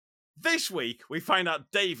This week, we find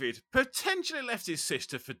out David potentially left his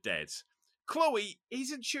sister for dead. Chloe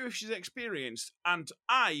isn't sure if she's experienced, and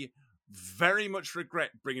I very much regret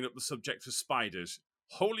bringing up the subject of spiders.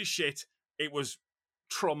 Holy shit, it was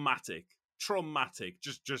traumatic.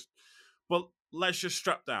 But let's just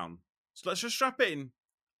strap down. So let's just strap in,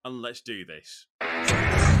 and let's do this.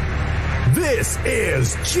 This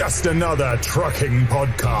is Just Another Trucking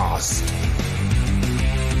Podcast.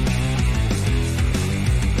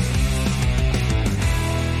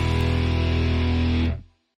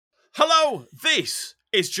 Hello, this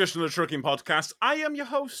is Just Another Trucking Podcast. I am your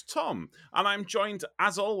host, Tom, and I'm joined,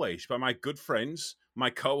 as always, by my good friends, my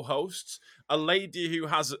co-hosts, a lady who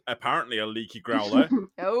has apparently a leaky growler.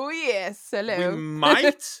 Oh, yes. Hello.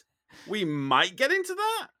 We might get into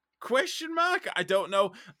that? Question mark? I don't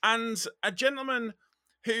know. And a gentleman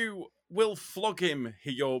who will flog him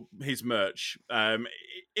his merch.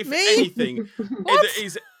 If Me? anything,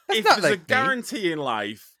 if there's not a like me. guarantee in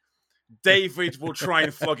life, David will try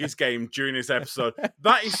and flog his game during this episode.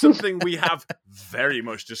 That is something we have very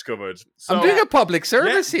much discovered. So, I'm doing a public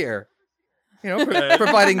service here. You know,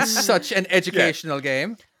 providing such an educational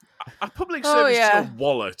game. a public service yeah. to your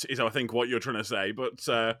wallet is, I think, what you're trying to say. But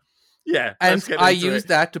yeah, And let's get I into use it.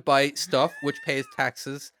 that to buy stuff which pays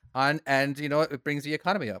taxes on, and you know, it brings the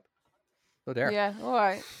economy up. So there. Yeah, all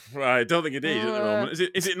right. Right, I don't think it is at the Uh, moment.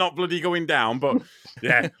 Is it not bloody going down? But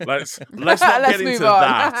yeah, let's not Let's get into move on.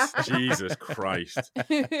 that. Jesus Christ.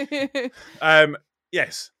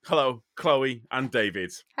 Yes. Hello, Chloe and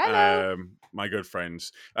David. Hello. My good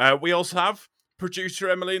friends. We also have producer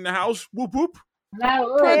Emily in the house. Whoop whoop.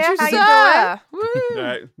 Hello, Producer.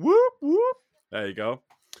 Woo. Whoop whoop. There you go.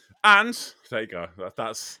 And there you go.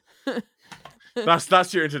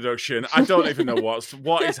 That's your introduction. I don't even know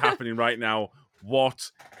what is happening right now.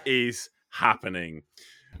 What is happening?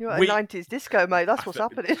 You're at We- a 90s disco, mate. That's what's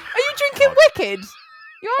happening. Are you drinking God. Wicked?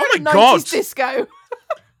 You're Oh at my a 90s God. disco.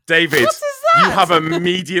 David, What is that? you have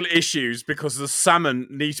immediate issues because the salmon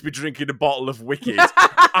needs to be drinking a bottle of Wicked.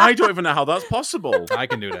 I don't even know how that's possible. I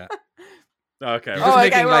can do that. Okay. You're right. just Oh, okay,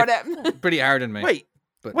 making, we're like, on it. Pretty hard on me.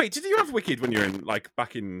 Wait, did you have Wicked when you were in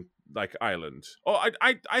back in Ireland? Oh,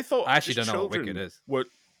 I thought I actually just don't know what children Wicked is. Were...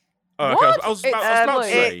 Oh, okay. What? I was about to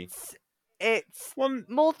It's, say. It's One,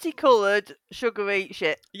 multicoloured, sugary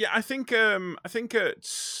shit. yeah, I think at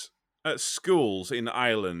schools in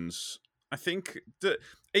Ireland, I think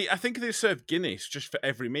they serve Guinness just for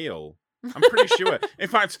every meal. I'm pretty sure. In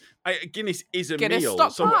fact, Guinness is a Guinness meal.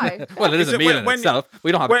 stock So pie. Well, it is Is a it meal when- in when- itself.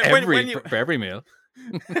 We don't have when you- for every meal.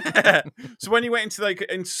 so when you went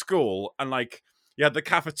into in school and you had the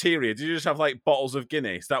cafeteria, did you just have bottles of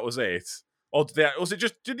Guinness? That was it. Or was it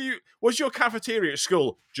just? Was your cafeteria at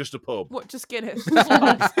school just a pub? What, just Guinness?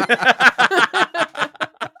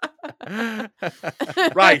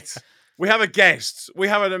 Right. We have a guest. We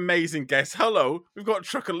have an amazing guest. Hello, we've got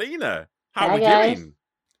Truckalina. How are Hi, we guys. doing?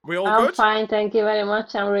 We all I'm good? fine, thank you very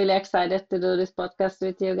much. I'm really excited to do this podcast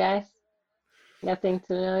with you guys. Getting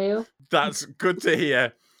to know you. That's good to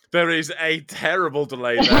hear. There is a terrible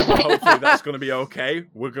delay there, but hopefully that's going to be okay.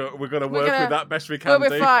 We're going to work gonna- with that best we We'll can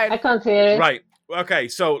be do. I fine. can't hear it. Right. Okay.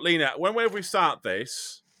 So, Lena, when we start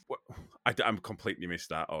this, I'm completely missed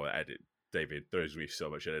that. Oh, edit, David. There is going to be so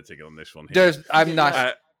much editing on this one. Here. I'm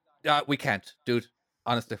not. Uh, We can't, dude.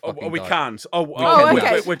 Honestly, oh, fucking we God. can't. Oh, can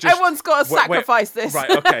okay. not. We're just, Everyone's got to we're- sacrifice this. Right.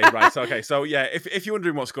 Okay. Right. Okay. So yeah, if you're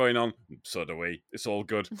wondering what's going on, so do we. It's all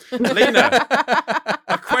good. Lena,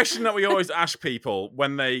 a question that we always ask people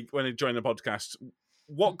when they join the podcast: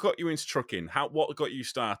 what got you into trucking? What got you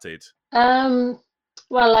started?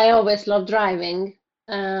 Well, I always loved driving,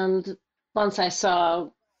 and once I saw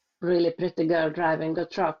a really pretty girl driving a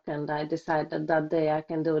truck, and I decided that day I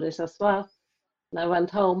can do this as well. And I went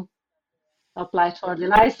home, applied for the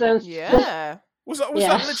license. Yeah. Was that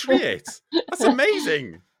Yeah. literally it? That's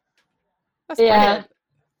amazing. That's Yeah.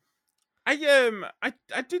 brilliant.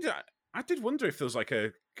 I did wonder if there was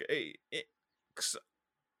 'cause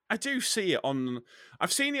I do see it on.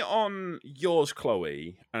 I've seen it on yours,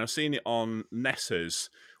 Chloe, and I've seen it on Nessa's,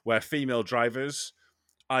 where female drivers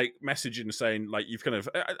messaging and saying you've kind of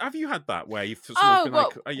have you had that where you've Oh, been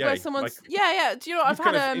well, yeah, where someone's... yeah. Do you know what? I've you've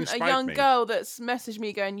kind of had a inspired young me. girl that's messaged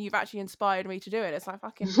me going, "You've actually inspired me to do it." It's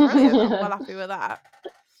fucking brilliant. I'm well happy with that.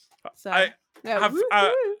 So, yeah, have-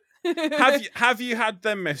 woo-hoo. have you had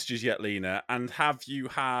them messages yet, Lena? And have you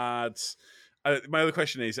had? My other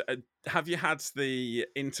question is: have you had the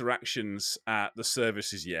interactions at the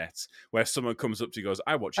services yet, where someone comes up to you and goes,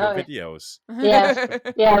 "I watch your Oh, yeah. videos." Yeah,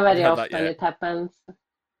 yeah, very Had that often yet? it happens.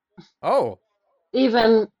 Oh, Even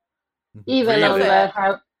on Really? the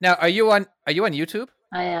how now are you on YouTube?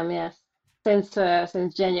 I am, yes. since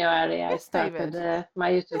January. I Yes, started David.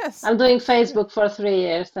 my YouTube. Yes. I'm doing Facebook for 3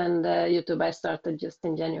 years, and YouTube I started just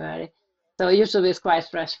in January. So YouTube is quite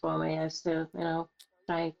fresh for me. I'm still,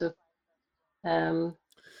 trying to.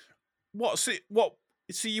 What's it? What?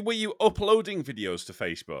 So were you uploading videos to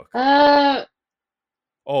Facebook, or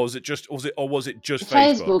was it just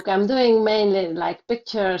Facebook? I'm doing mainly like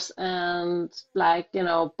pictures and like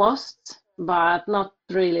posts, but not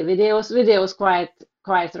really videos. Videos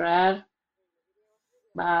quite rare.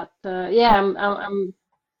 But yeah, I'm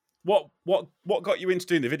What got you into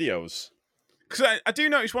doing the videos? Because I do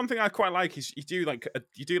notice one thing I quite like is you do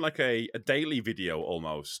like a daily video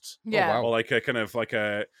almost, Yeah. wow. or like a kind of like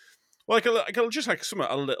a just like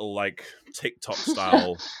a little like TikTok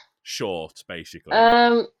style short, basically.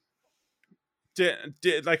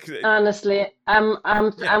 Honestly, I'm Yeah.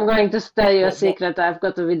 I'm going to tell you a What- secret. I've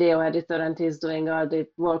got a video editor and he's doing all the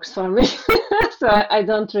works for me. So I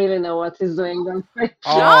don't really know what he's doing on Facebook.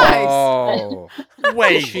 Oh,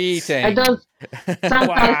 Wait, cheating. I don't. Sometimes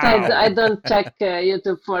Wow. I don't check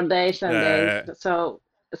YouTube for days and Yeah. days. So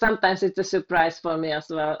sometimes it's a surprise for me as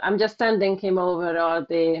well. I'm just sending him over all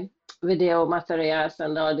the video materials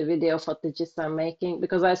and all the video footages I'm making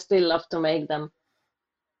because I still love to make them.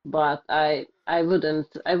 But I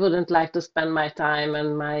wouldn't like to spend my time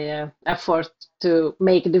and my effort to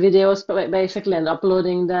make the videos basically and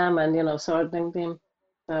uploading them and sorting them.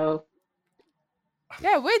 So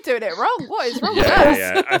Yeah, we're doing it wrong. What is wrong with Yeah, us?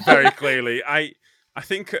 yeah, very clearly. I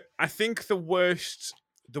think the worst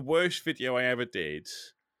video I ever did,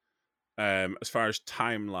 as far as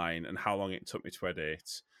timeline and how long it took me to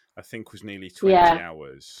edit, I think was nearly 20 Yeah.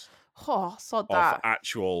 hours Oh, sod of that.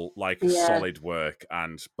 actual Yeah. solid work.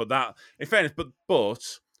 But that, in fairness, but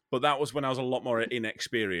that was when I was a lot more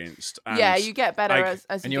inexperienced. And Yeah, you get better like-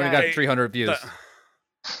 as And you you only go. got 300 views.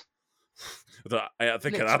 I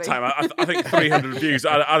think at that Literally. time, I think 300 views.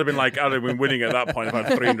 I'd have been winning at that point if I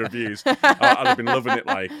had 300 views. I'd have been loving it.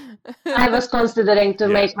 Like, I was considering to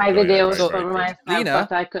Yeah, make my oh, yeah, videos very, for very good. myself, Lena?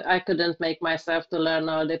 but I couldn't make myself to learn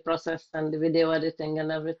all the process and the video editing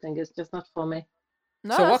and everything. It's just not for me.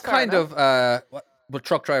 No, So that's what fair kind enough. of what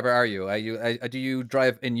truck driver are you? Do you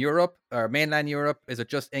drive in Europe or mainland Europe? Is it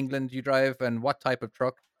just England you drive? And what type of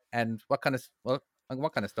truck? And what kind of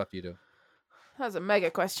stuff do you do? That's a mega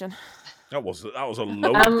question. that was a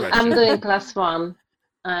loaded I'm question. doing class 1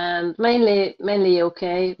 and mainly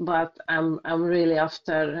UK, but I'm really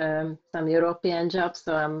after some European jobs.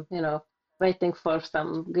 So I'm waiting for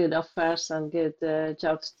some good offers and good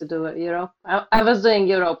jobs to do Europe. I was doing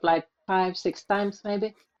Europe like 5-6 times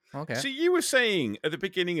maybe. Okay. So you were saying at the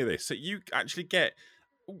beginning of this that you actually get,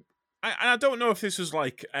 I don't know if this was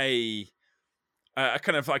like a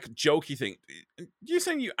kind of like jokey thing. Do you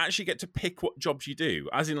think you actually get to pick what jobs you do?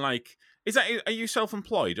 As in, like, are you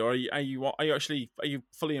self-employed or are you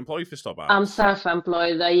fully employed for Stobart? I'm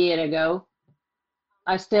self-employed a year ago.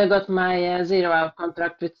 I still got my 0-hour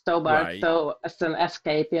contract with Stobart, Right. so as an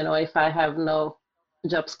escape, if I have no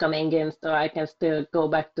jobs coming in, so I can still go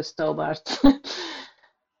back to Stobart.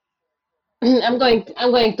 I'm going to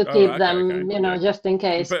Oh, keep okay, them, okay, yeah. just in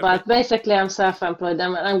case. But- But basically, I'm self-employed.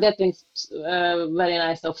 I'm getting very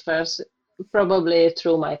nice offers, probably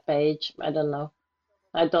through my page. I don't know.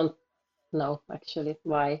 I don't know actually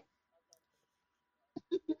why.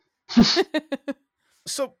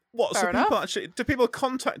 So what? Fair so people enough. actually do people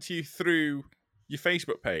contact you through your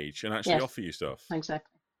Facebook page and actually Yes. offer you stuff?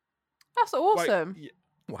 Exactly. That's Like, awesome.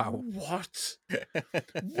 Wow. What?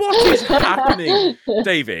 What is happening,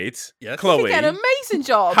 David? Yes. Chloe, You get an amazing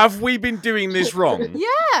job. have we been doing this wrong?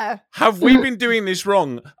 Yeah. Have we been doing this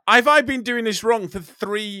wrong? Have I been doing this wrong for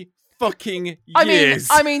 3 fucking years?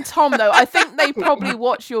 I mean, Tom. Though I think they probably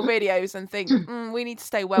watch your videos and think we need to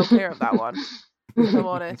stay well clear of that one. If I'm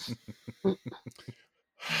honest. I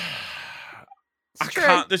It's true.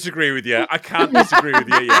 can't disagree with you. I can't disagree with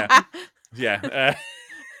you. Yeah, yeah,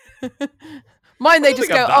 Mine, they don't just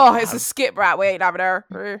think go, I'm that "Oh, it's a bad." skip rat. We ain't having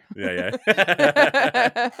her." yeah,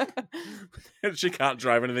 yeah. She can't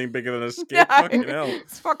drive anything bigger than a skip. No. Fucking hell.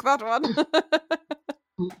 Fuck that one.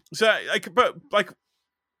 So,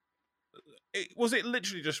 was it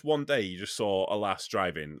literally just one day you just saw a lass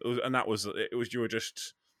driving, and that was it? Was you were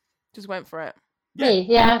just Just went for it. Me,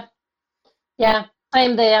 yeah.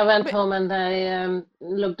 Same day I went But- home and I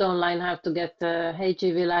looked online how to get a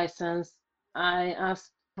HGV license. I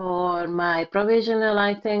asked for my provisional,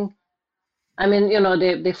 I think. I mean,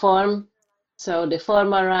 the form. So the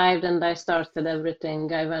form arrived and I started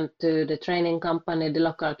everything. I went to the training company, the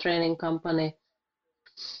local training company.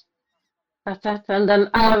 That's it. And then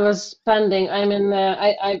I was spending, I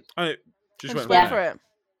just Just went went from for there. it.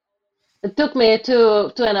 It took me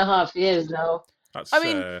 2.5 years though. That's, I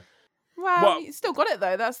mean, Well, Well- you still got it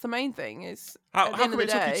though. That's the main thing. Is how at the how end come of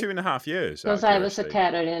it the took you day- 2.5 years? Because out of I was a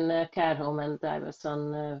curiosity? carer in a care home and I was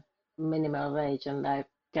on minimal wage and I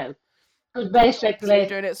could So you're basically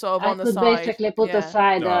doing it sort of I on the could side. basically put yeah.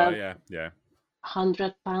 aside Oh, yeah, yeah.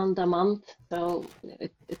 £100 a month. So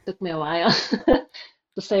it took me a while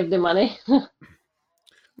to save the money.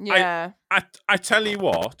 Yeah. I tell you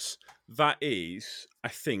what, that is. I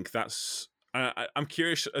think that's. I'm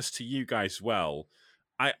curious as to you guys as well.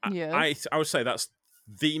 Yes. I would say that's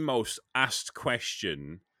the most asked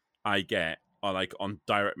question I get on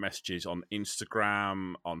direct messages on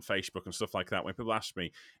Instagram, on Facebook, and stuff like that. When people ask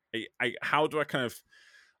me, how do I kind of.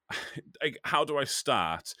 How do I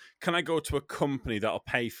start? Can I go to a company that'll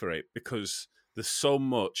pay for it? Because there's so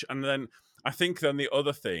much. And then I think then the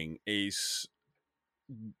other thing is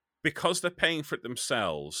because they're paying for it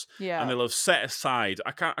themselves Yeah. and they'll have set aside.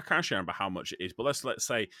 I can't remember how much it is, but let's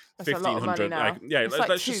say That's a lot of money 1,500. now. Like, yeah, It's like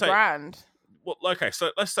let's just say $2,000. well, okay,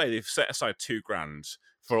 so let's say they've set aside $2,000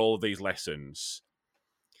 for all of these lessons,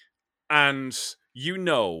 and you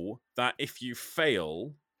know that if you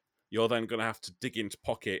fail, you're then going to have to dig into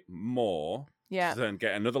pocket more Yeah. to then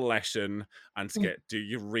get another lesson and to do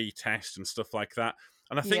your retest and stuff like that.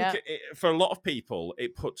 And I think Yeah. for a lot of people,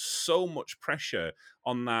 it puts so much pressure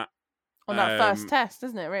on that. On that first um, test,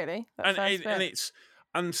 isn't it? Really. That and first bit. it's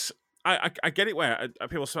and I get it where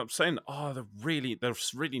people start saying, oh, they're really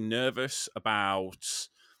nervous about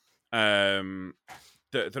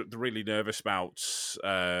they're really nervous about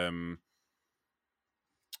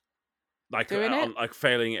like Doing it? like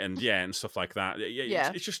failing and and stuff like that.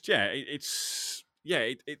 Yeah. It's just there's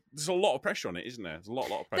a lot of pressure on it, isn't there? There's a lot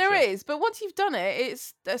of pressure. There is, but once you've done it,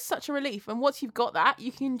 there's such a relief. And once you've got that,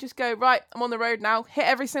 you can just go, right, I'm on the road now. Hit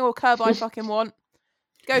every single curb I fucking want.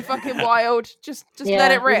 Go fucking wild. Just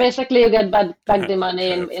let it rip. Basically, you get back the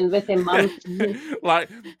money in within months. Like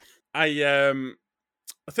I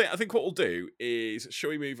think what we'll do is,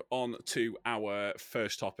 shall we move on to our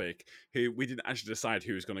first topic? Who we didn't actually decide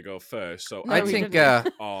who was going to go first. So No, I we think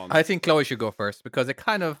didn't. I think Chloe should go first because it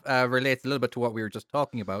kind of relates a little bit to what we were just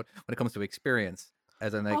talking about when it comes to experience.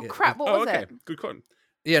 As in, like, Oh crap! What was okay, it? good question.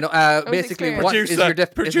 You know, was basically, experience. what is Producer, your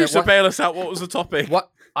producer, what, bail us out. What was the topic?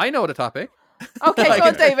 what I know the topic. Okay, Like- go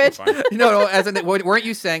on, David. Fine. No, as in, weren't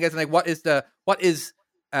you saying as in, like, what is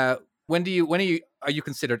when are you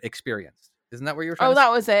considered experienced? Isn't that where you're trying Oh, to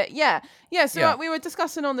that was it. Yeah. So Yeah. we were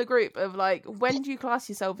discussing on the group of like, when do you class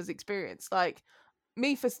yourself as experienced? Like,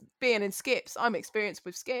 me for being in skips, I'm experienced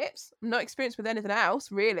with skips. I'm not experienced with anything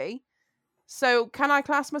else, really. So, can I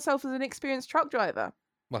class myself as an experienced truck driver?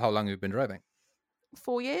 Well, how long have you been driving?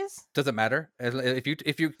 4 years? Does it matter if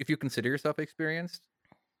you consider yourself experienced?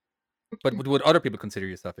 But would other people consider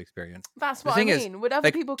yourself experienced? That's The what I thing is, mean. Would other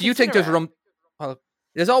Like, people do you think consider there's it? room? Well,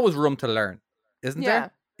 there's always room to learn, isn't Yeah.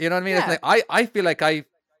 there? You know what I mean? It's Yeah. like I feel like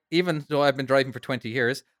even though I've been driving for 20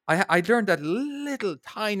 years, I learned that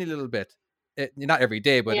tiny little bit. Not every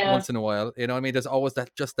day, but Yeah. once in a while. You know what I mean? There's always that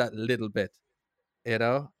little bit. You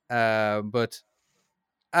know,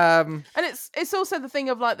 And it's also the thing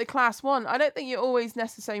of like the class one. I don't think you're always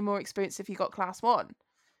necessarily more experienced if you got class one.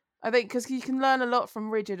 I think because you can learn a lot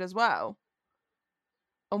from rigid as well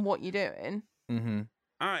on what you're doing. mhm.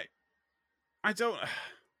 I don't.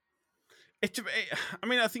 I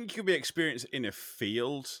mean, I think you could be experienced in a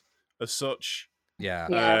field as such. Yeah.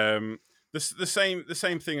 Yeah. The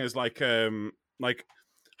same thing as like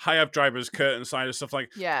high up drivers, curtain side and stuff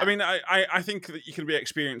like. Yeah. I mean, I think that you can be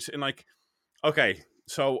experienced in like. Okay,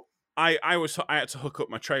 so I had to hook up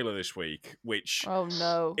my trailer this week, which Oh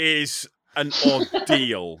no. is an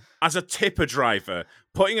ordeal. As a tipper driver,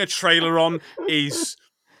 putting a trailer on is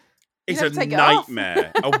have a to take it off.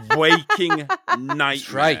 nightmare, a waking nightmare.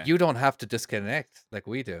 That's right. You don't have to disconnect like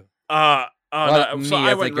we do. Well, Me so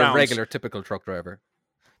I as went like a round. regular typical truck driver.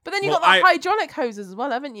 But then you Well, got the hydraulic hoses as well,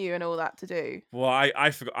 haven't you, and all that to do. Well,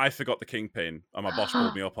 I forgot the kingpin, and my boss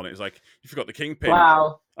pulled me up on it. It's like, you forgot the kingpin.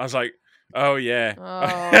 Wow. I was like, oh yeah.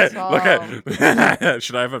 Oh, Look at.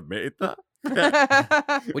 Should I have admitted that?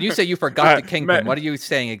 When you say you forgot the Uh, kingpin, ma- what are you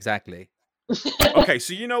saying exactly? Okay,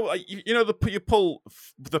 so you know you pull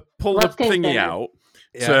the What's thingy kingpin? out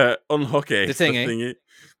Yeah. to unhook it. The thingy.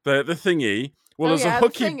 The thingy. Well, Oh, there's yeah, a the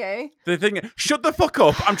hooky. thingy. The thing. Shut the fuck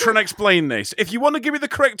up! I'm trying to explain this. If you want to give me the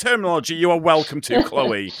correct terminology, you are welcome to,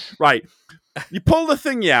 Chloe. Right. You pull the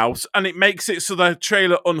thingy out, and it makes it so the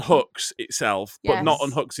trailer unhooks itself, but not Yes.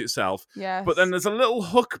 unhooks itself. Yes. But then there's a little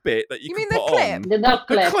hook bit that you You can mean the put clip? on. The dog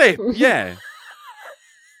The clip. clip, yeah.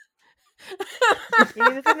 You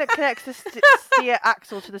mean the thing that connects the steer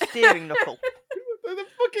axle to the steering knuckle? The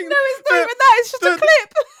fucking No, it's not even that. It's just a the-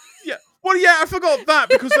 clip. yeah. Well, yeah, I forgot that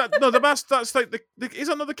because that's like the is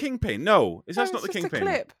that not the Kingpin? No, that's No, not the it's just a Kingpin.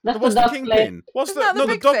 clip. That's What's the the dog Kingpin? clip. What's Isn't that the the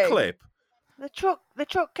big dog thing? clip? The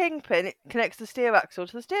truck kingpin, it connects the steer axle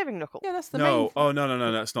to the steering knuckle. Yeah, that's the main. No, oh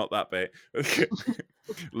no, that's not that bit.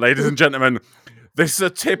 Ladies and gentlemen, this is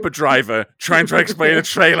a tipper driver trying to explain a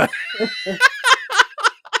trailer.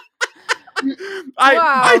 Wow.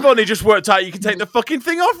 I've only just worked out you can take the fucking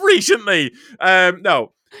thing off recently.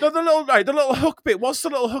 No, the little hook bit. What's the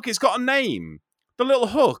little hook? It's got a name. The little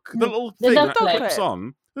hook, the little The thing dog that clip. clips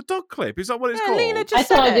on. The dog clip. Is that what it's Yeah, called? Lena I just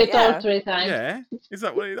said told you it. Yeah. 3 times. Yeah, is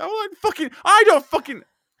that what it is? I don't fucking.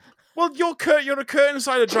 Well, you're a curtain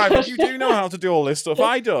sider driver. You do know how to do all this stuff.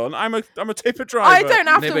 I don't. I'm a tipper driver. I don't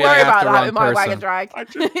have to Maybe worry I have about the that wrong with my wagon person. drag. I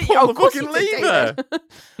just Yeah, pull of the course fucking you did, lever.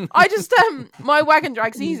 David. I just I wagon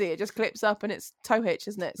drag's easy. It just clips up and it's tow hitch,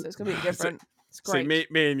 isn't it? So it's completely different. It's See, great.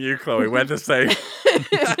 me and you, Chloe, we're the same. Do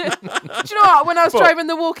you know what? When I was But- driving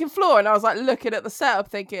the walking floor and I was like looking at the setup,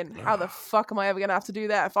 thinking, "How the fuck am I ever gonna have to do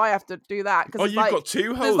that if I have to do that?" Oh, Because you've got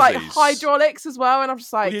two hoses. there's like hydraulics as well, and I'm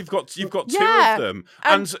just Well, like, you've got two Yeah, of them,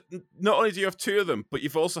 and- and not only do you have two of them, but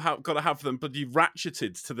you've also got to have them, but you've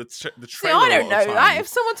ratcheted to the see, trailer. I a don't lot of know time. that. If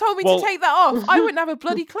someone told me Well- to take that off, I wouldn't have a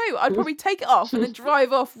bloody clue. I'd probably take it off and then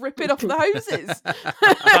drive off, ripping off the hoses.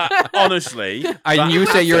 Honestly, And you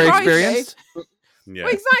say you're surprised me. experienced? yeah.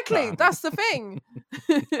 Well, exactly. That's the thing.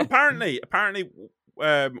 apparently,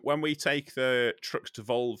 when we take the trucks to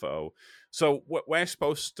Volvo, so we're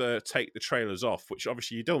supposed to take the trailers off, which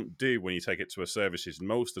obviously you don't do when you take it to a services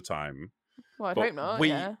most of the time. Well, I But hope not. we-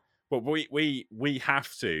 Yeah. But we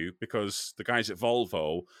have to, because the guys at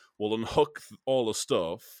Volvo will unhook all the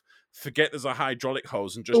stuff, forget there's a hydraulic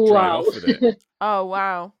hose, and just drive Wow. off with it, Oh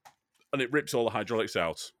wow. and it rips all the hydraulics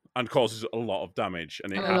out and causes a lot of damage,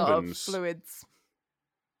 and it And a lot of happens. fluids.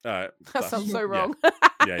 That That sounds so yeah. wrong.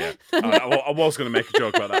 Yeah. I was going to make a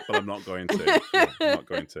joke about that, but I'm not going to. No, I'm not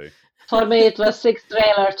going to. For me, it was 6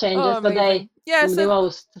 trailer changes Oh, a day. amazing. Yeah. The So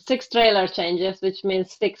most. 6 trailer changes, which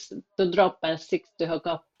means 6 to drop and 6 to hook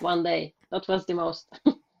up one day. That was the most.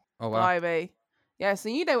 Oh wow. blimey. Yeah. So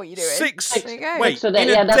you know what you're doing. Six. There you go. Wait, 6 a day. in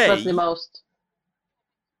a Yeah, that day? was the most.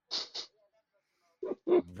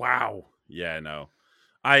 Wow. Yeah, no.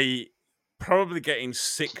 I probably getting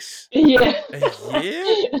 6 Yeah. a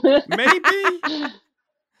year, maybe.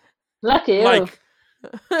 Lucky you. Like,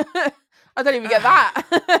 I don't even get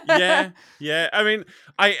that. yeah. I mean,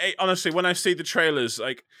 I honestly, when I see the trailers,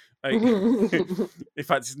 like, in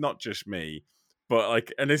fact, it's not just me, but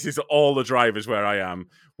like, and this is all the drivers where I am.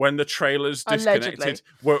 When the trailers disconnected,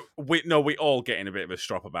 we all get in a bit of a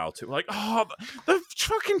strop about it. We're like, oh, the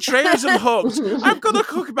fucking trailer's unhooked. I've got to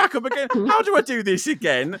hook it back up again. How do I do this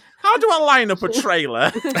again? How do I line up a trailer?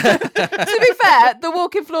 To be fair, the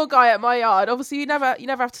walking floor guy at my yard, obviously you never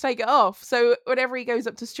have to take it off. So whenever he goes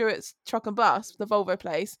up to Stuart's truck and bus, the Volvo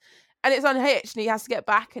place, and it's unhitched and he has to get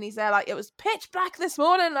back and he's there like, it was pitch black this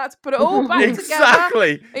morning, I had to put it all back together.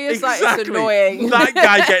 Exactly. He's like, it's annoying. That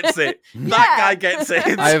guy gets it. That guy gets it.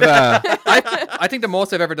 I think the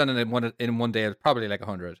most I've ever done in one day is probably like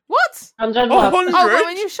 100. What? 100 Oh, watts. 100? Oh, well,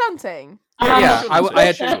 when you're shunting. Yeah,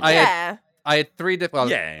 I Shouldn't. had Yeah.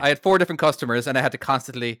 Yeah. I had 4 different customers, and I had to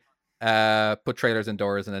constantly put trailers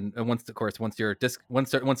indoors, and then once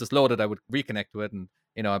it's loaded, I would reconnect to it, and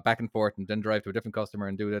back and forth, and then drive to a different customer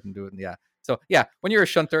and do it. And yeah. So yeah, when you're a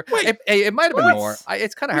shunter, Wait, it might have been what? more.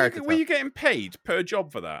 It's kind of hard to Were tell. you getting paid per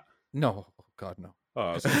job for that? No, oh God, no. Oh,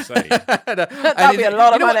 I was going to say. That'd be a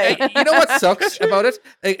lot of money. You know what sucks about it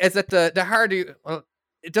is that the harder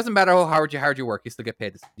it doesn't matter how hard you work, you still get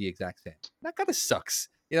paid the exact same. That kind of sucks.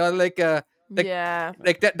 Like Yeah.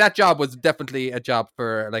 that job was definitely a job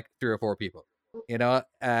for like 3 or 4 people,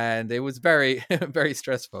 and it was very, very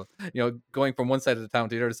stressful, going from one side of the town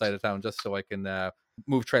to the other side of town just so I can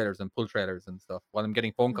move trailers and pull trailers and stuff while I'm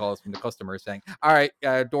getting phone calls from the customers saying, all right,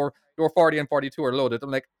 door 40 and 42 are loaded. I'm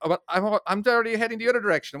like, oh, but I'm already heading the other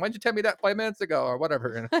direction. Why didn't you tell me that 5 minutes ago or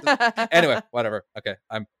whatever? Anyway, whatever. Okay,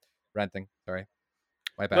 I'm ranting. Sorry.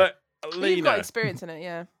 My bad. But, You've got Lena, experience in it,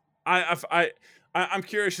 yeah. I'm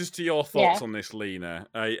curious as to your thoughts Yeah. on this, Lena.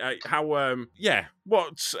 What?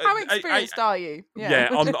 How experienced are you? Yeah,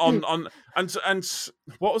 on and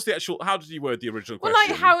what was the actual? How did you word the original Well,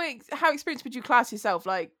 question? like how experienced would you class yourself?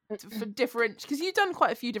 Like for different, because you've done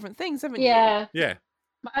quite a few different things, haven't you? Yeah. Yeah.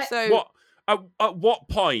 But I- So What? At what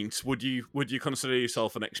point would you consider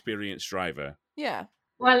yourself an experienced driver? yeah,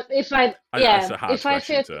 well, if I That's a hard if I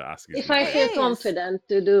question feel to ask. if isn't I it? It feel is. confident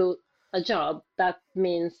to do a job, that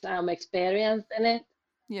means I'm experienced in it.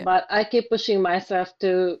 Yeah. But I keep pushing myself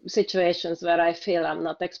to situations where I feel I'm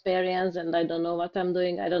not experienced and I don't know what I'm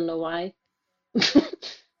doing. I don't know why.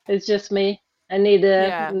 It's just me. I need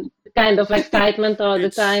Yeah. kind of excitement all the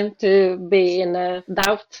It's- time to be in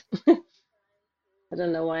doubt. I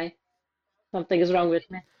don't know why. Something is wrong with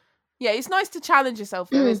me. Yeah, it's nice to challenge yourself,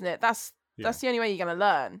 though, isn't it? That's Yeah. the only way you're gonna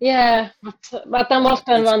learn. Yeah, but I'm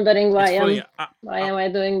often It's- wondering why it's funny. why am I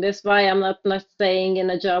doing this? Why I'm not staying in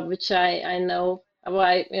a job which I know?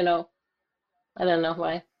 Why, I don't know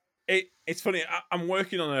why. It's funny. I'm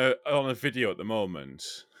working on a video at the moment,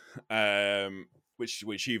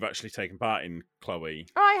 which you've actually taken part in, Chloe.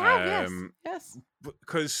 Oh, I have, yes.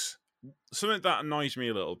 Because something that annoys me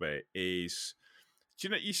a little bit is,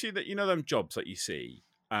 you see that them jobs that you see,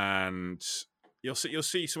 and you'll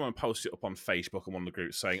see someone post it up on Facebook and one of the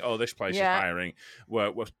groups saying, "Oh, this place is hiring.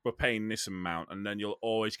 We're paying this amount," and then you'll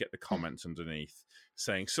always get the comments underneath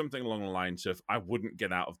saying something along the lines of, "I wouldn't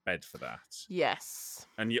get out of bed for that." Yes.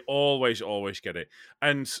 And you always get it.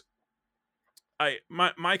 And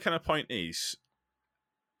my kind of point is,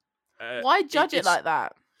 why judge it like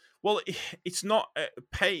that? Well, it's not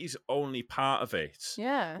pay is only part of it.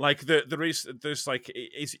 Yeah. Like there's like,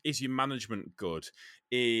 is your management good?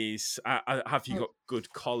 Have you got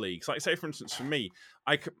good colleagues? Like, say for instance, for me,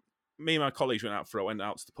 me and my colleagues went out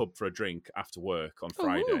to the pub for a drink after work on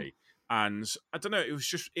Friday. And I don't know,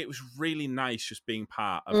 it was really nice just being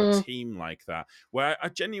part of a team like that, where I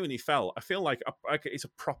genuinely feel like it's a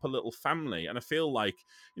proper little family, and I feel like,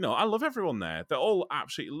 I love everyone there. They're all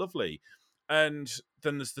absolutely lovely. And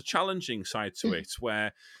then there's the challenging side to it,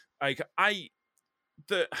 where like I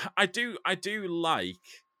do like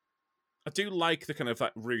the kind of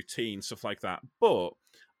like routine stuff like that, but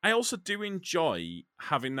I also do enjoy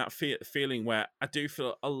having that feeling where I do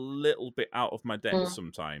feel a little bit out of my depth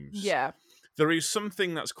sometimes. Yeah. There is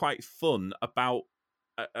something that's quite fun about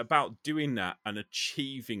doing that and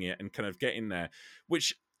achieving it and kind of getting there,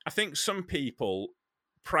 which I think some people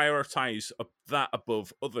prioritize that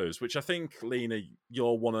above others, which I think, Lena,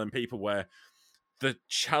 you're one of them people where the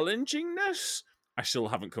challengingness, I still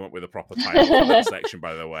haven't come up with a proper title for that section,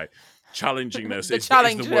 by the way. Challengingness is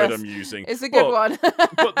the word I'm using. It's a good one.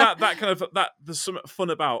 But that kind of there's something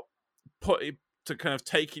fun about kind of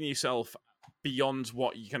taking yourself beyond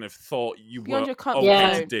what you kind of thought you Beyond were your comfort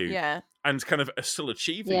okay zone. to do, and kind of still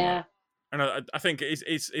achieving it. And I think is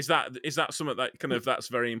that something that kind of that's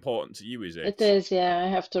very important to you? Is it? It is, yeah. I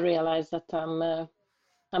have to realize that I'm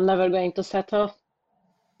never going to settle,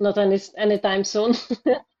 not anytime soon.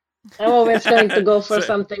 I'm always going to go for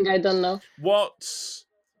something I don't know.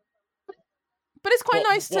 But it's quite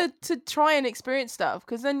nice to try and experience stuff,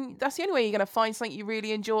 because then that's the only way you're going to find something you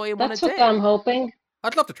really enjoy and want to do. That's what I'm hoping.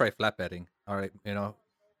 I'd love to try flatbedding. All right,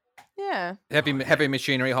 Yeah. Heavy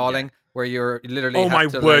machinery hauling, where you're literally. Oh my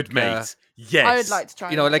word, mate! Yes, I would like to try.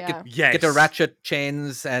 Get the ratchet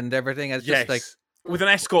chains and everything. It's just like with an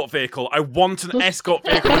escort vehicle. I want an escort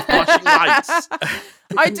vehicle with flashing lights.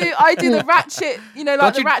 I do the ratchet. The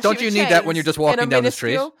ratchet. Don't you need that when you're just walking down the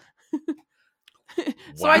street?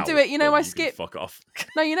 So I do it. My skip. Fuck off.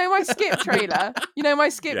 No, my skip trailer. My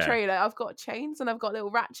skip trailer. I've got chains and I've got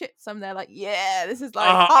little ratchets. I'm there like, yeah, this is like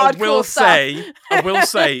hardcore stuff. I will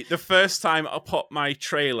say, the first time I put my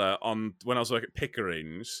trailer on when I was working at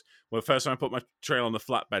Pickering's, the first time I put my trailer on the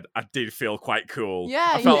flatbed, I did feel quite cool.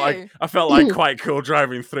 Yeah, I felt like quite cool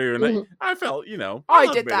driving through, and I felt,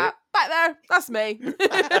 I did that back there. That's me.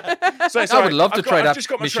 I would love to try that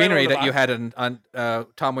machinery that you had on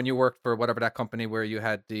Tom, when you worked for whatever that company where you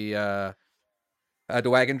had the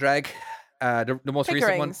wagon drag, the most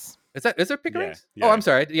recent one. Is there Pickering's? Yeah. Oh, I'm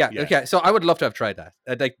sorry. Yeah. Okay. So I would love to have tried that.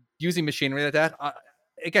 Like using machinery like that.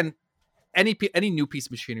 Again, any new piece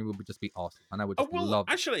of machinery would just be awesome, and I would just love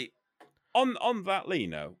it. Actually, on that,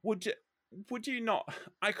 Lena, would you not?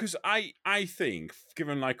 Because I think,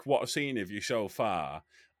 given like what I've seen of you so far,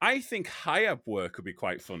 I think high-up work would be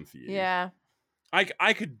quite fun for you. Yeah.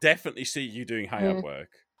 I could definitely see you doing high-up work.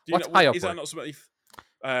 What's high-up work? Is that not something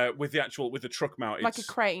with the truck mounted? Like a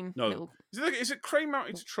crane. No. Is it crane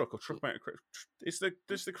mounted to truck or truck mounted crane? It's the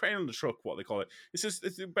crane on the truck, what they call it. It's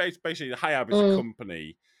basically the high-up is a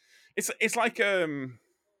company. It's like a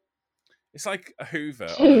Hoover.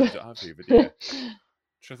 Oh, no, don't have Hoover, do you?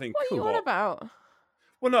 I think. What are you on about?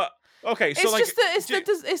 Well, no. Okay, so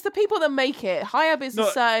it's the people that make it. Hiab is a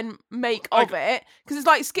certain make of it, because it's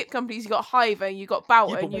like skip companies. You got Hiver, you got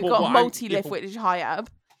Boughton, you got Multi-Lift, which is Hiab.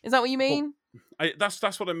 Is that what you mean?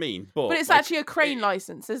 That's what I mean. But it's actually a crane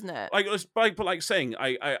license, isn't it? Like saying,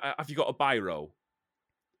 have you got a biro?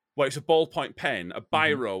 Well, it's a ballpoint pen. A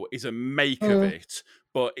biro is a make of it,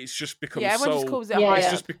 but it's just become Yeah, everyone so. just calls it Yeah, high It's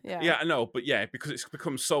up. just yeah, I know, but yeah, because it's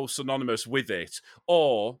become so synonymous with it.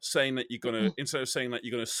 Or saying that you're gonna instead of saying that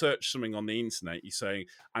you're gonna search something on the internet, you're saying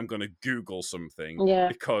I'm gonna Google something Yeah.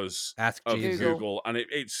 because Ask of Jeeves. Google, and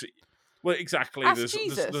it's well exactly. Ask There's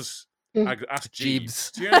Jesus. ask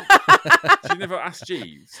Jeeves. Jeeves. Do you never ask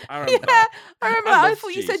Jeeves? I remember Yeah, that. I remember I that. I love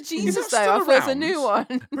thought you said Jeeves. Is Jesus that though. I still thought it was a new around?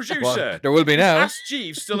 one. Producer, Well, there will be is now. Ask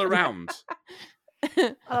Jeeves still around?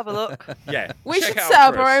 I'll have a look. Yeah, We check should it out set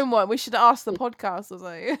up for our us. own one. We should ask the podcast or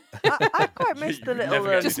something. I quite missed the You little never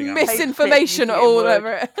get Just anything paper misinformation clip all you get in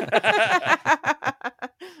over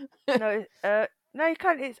it. Word. No, you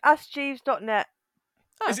can't. It's askjeeves.net.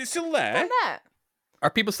 Is it still there? Net. Are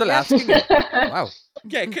people still Yeah. asking it? Wow.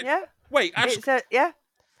 Yeah. Yeah, Wait. it's yeah.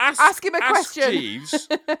 Ask him a question. Jeeves,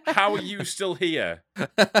 how are you still here?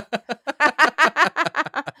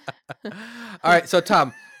 All right, so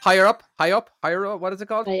Tom, higher up. What is it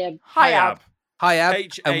called? High up. High up.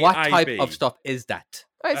 And what type HAIB. of stuff is that?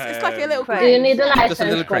 Oh, it's like a little Crane. Do you crane. need a Just a license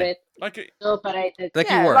little for crane. it Like to operate it? Like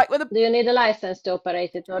Yeah, you were. like with a Do you need a license to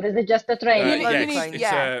operate it, or is it just a training? You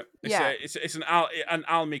yeah, need- it's an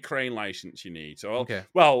Almy crane license you need. So Okay.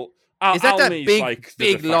 well, Is that Almy's big, like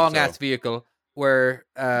the big, de long facto. ass vehicle where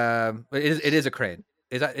it is a crane?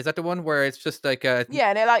 Is that the one where it's just like a yeah,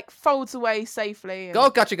 and it like folds away safely. And,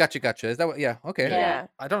 Oh, gotcha. Is that what? Yeah. Okay. yeah.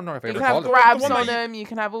 I don't know if I You ever can have called it. grabs The one on that you- them. You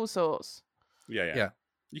can have all sorts. Yeah. Yeah.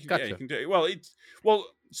 You can, Gotcha. you can do it. Well,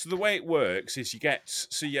 so the way it works is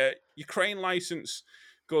your crane license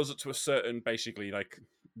goes up to a certain basically like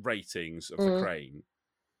ratings of the crane,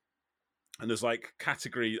 and there's like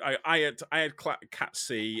category. I had Cat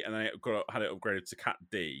C, and I had it upgraded to Cat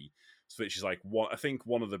D, so which is like I think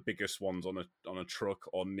one of the biggest ones on a truck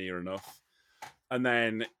or near enough, and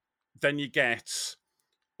then you get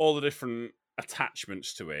all the different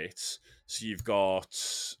attachments to it. So you've got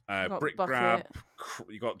Got brick bucket. grab,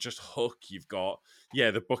 you've got just hook, you've got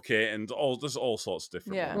the bucket, and there's all sorts of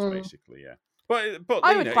different Yeah. ones basically. Yeah, but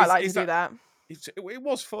I you would know, quite is- like is to do that. It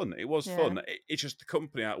was fun. It was Yeah. fun. It's just the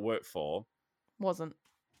company I worked for Wasn't.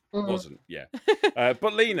 wasn't. Yeah,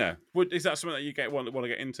 but Lena, is that something that you want to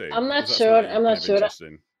get into? I'm not Is that sure, something that I'm you're not kind of sure. interested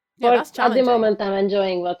in? Yeah, that's At the challenging. moment, I'm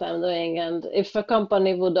enjoying what I'm doing, and if a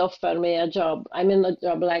company would offer me a job, a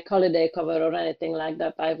job like holiday cover or anything like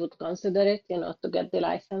that, I would consider it, to get the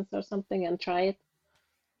license or something and try it.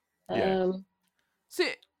 Yeah. So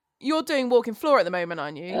you're doing walking floor at the moment,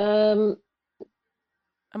 aren't you? Um,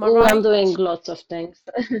 Am I right? I'm doing lots of things.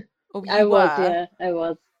 Or you I was, were? yeah, I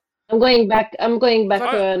was. I'm going back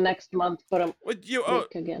So- next month for a Well,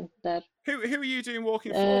 week again there. who are you doing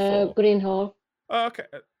walking floor for? Green Hall. Oh, okay.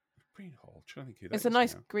 Green Hall. Trying to think who that It's a is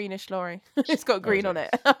nice now. greenish lorry. It's got Oh, green is on it?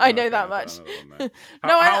 it. I know Okay, that I much. don't know that one then.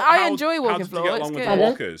 No, I How- enjoy how walking did floor. You get It's along with good. the Pardon?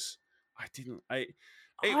 walkers? I didn't. I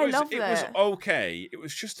love it was it. okay. It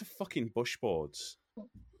was just the fucking bushboards. Oh,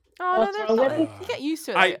 no, What's they're wrong with fine. it? You get used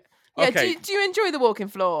to it. I- like- yeah, okay. do you enjoy the walking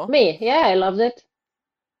floor? Me, yeah, I loved it.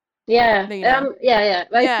 Yeah, Lena? yeah.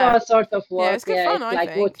 It's Yeah. a sort of work. it's good fun, it's I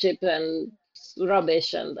like wood think. chip and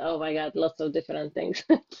rubbish and oh my god, lots of different things.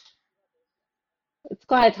 It's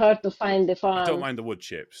quite hard to find the I don't farm. mind the wood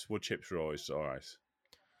chips. Wood chips are always all right.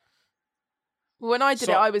 When I did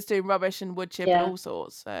So- it, I was doing rubbish and wood chip Yeah. and all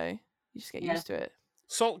sorts. So you just get Yeah. used to it.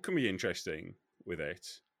 Salt can be interesting with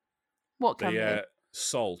it. What can The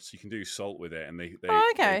salt, you can do salt with it, and they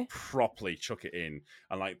Oh, okay. properly chuck it in,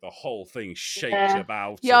 and like the whole thing shakes Yeah.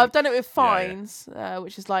 about. Yeah, and- I've done it with Yeah, yeah. fines,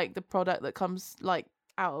 which is like the product that comes like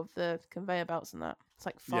out of the conveyor belts and that. It's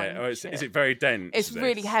like fine. yeah. Oh, is shit. it very dense? It's is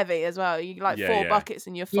really it? heavy as well. You like Yeah, 4 yeah. buckets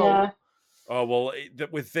and you're full. Yeah, Oh well,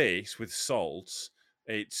 with salt,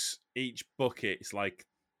 it's each bucket. It's like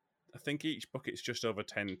I think each bucket's just over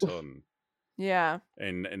 10 ton Yeah.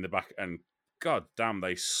 in the back, and god damn,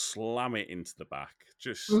 they slam it into the back.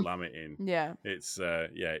 Just Mm. slam it in. Yeah. It's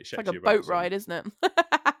it It's shakes like a you about boat some. ride, isn't it?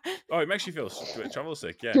 Oh, it makes you feel travel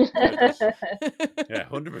sick. Yeah, it does. Yeah,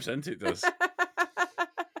 100% it does.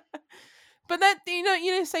 But then you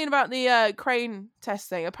know, saying about the crane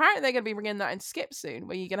testing. Apparently, they're going to be bringing that in skip soon,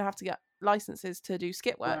 where you're going to have to get licenses to do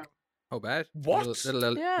skip work. Oh, bad. What?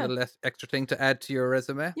 Little Yeah. extra thing to add to your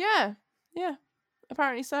resume. Yeah,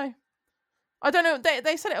 apparently so. I don't know.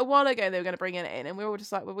 They said it a while ago they were going to bring it in, and we were all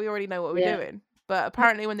just like, well, we already know what we're Yeah. doing. But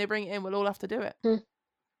apparently, when they bring it in, we'll all have to do it.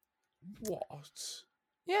 What?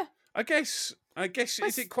 Yeah. I guess. Is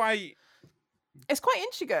It's- it quite? It's quite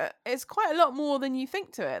intricate. It's quite a lot more than you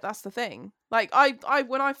think to it. That's the thing. Like I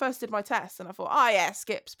when I first did my test, and I thought, oh yeah,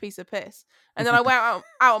 skips, piece of piss. And then I went out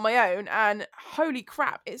on my own, and holy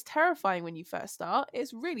crap, it's terrifying when you first start.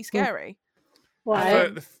 It's really scary. why? For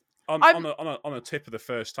the on a tip of the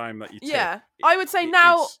first time that you tip. Yeah, I would say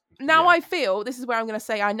now yeah. I feel, this is where I'm going to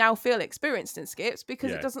say I now feel experienced in skips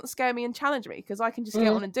because Yeah. it doesn't scare me and challenge me because I can just get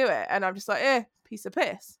on and do it, and I'm just like, piece of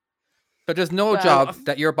piss. But there's no Well, job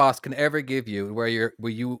that your boss can ever give you where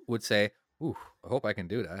you would say, "Ooh, I hope I can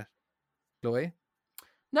do that." Chloe?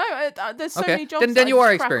 No, there's so many jobs. Then that I you just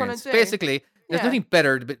are crack on and experienced. do. Basically, there's Yeah. nothing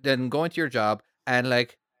better than going to your job and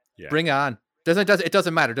like Yeah. bring it on. It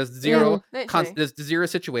doesn't matter. There's zero Literally. there's zero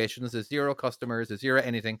situations, there's zero customers, there's zero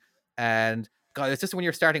anything. And God, it's just when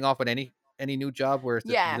you're starting off with any new job where it's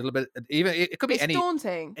just Yeah. a little bit, even it could be It's any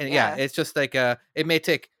daunting. and yeah, it's just like it may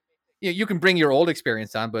take you can bring your old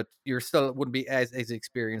experience on, but you're still wouldn't be as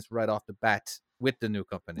experienced right off the bat with the new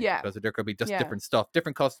company. Yeah. Because there could be just Yeah. different stuff,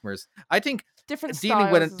 different customers. I think different dealing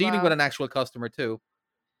styles with as dealing well. with an actual customer too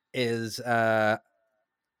is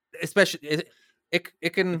especially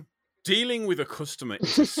it can Dealing with a customer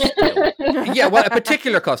is a skill. yeah, well, a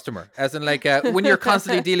particular customer, as in like when you're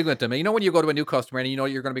constantly dealing with them. And you know when you go to a new customer and you know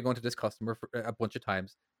you're going to be going to this customer for a bunch of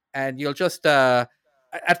times, and you'll just at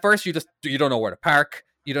first you don't know where to park,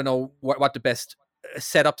 you don't know what the best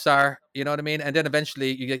setups are, you know what I mean, and then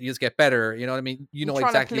eventually you just get better, you know what I mean. You know You're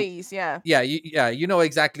trying exactly. to please, yeah. You know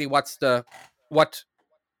exactly what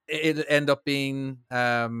it'll end up being,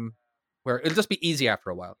 where it'll just be easy after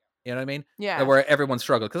a while. You know what I mean? Yeah. Where everyone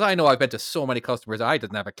struggled, because I know I've been to so many customers I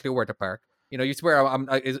didn't have a clue where to park. You know, you swear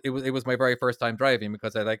it was my very first time driving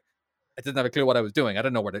because I didn't have a clue what I was doing. I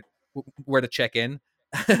didn't know where to check in.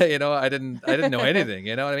 You know, I didn't know anything.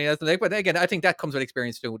 You know what I mean? That's like, but again, I think that comes with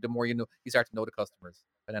experience too. The more you know, you start to know the customers.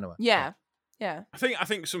 But anyway, Yeah. Yeah. I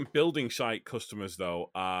think some building site customers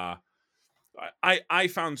though are. I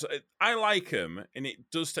found I like them, and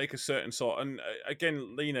it does take a certain sort. And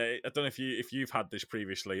again, Lena, I don't know if you've had this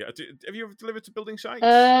previously. Have you ever delivered to building sites?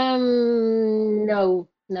 No.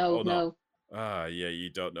 Yeah, you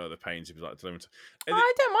don't know the pains of like delivering.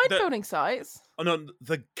 I don't mind building sites. Oh no,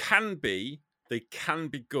 they can be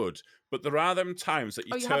good, but there are them times that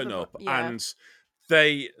you turn up and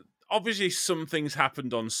they. Obviously, some things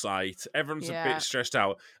happened on site. Everyone's a bit stressed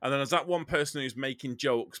out, and then there's that one person who's making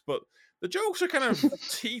jokes, but the jokes are kind of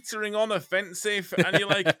teetering on offensive, and you're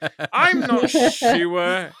like, I'm not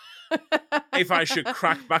sure if I should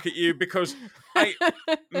crack back at you because I'm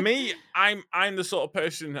the sort of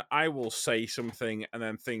person that I will say something and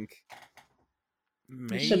then think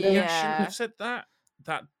maybe I shouldn't have said that.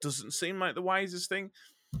 That doesn't seem like the wisest thing.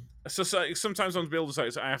 So sometimes on builder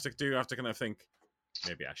sites, I have to kind of think.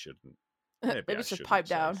 Maybe I shouldn't. Maybe I just pipe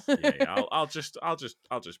down. I'll just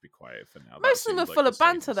be quiet for now. Most of them are full of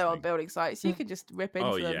banter though on building sites. You can just rip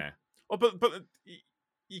into them. Oh yeah. Oh, but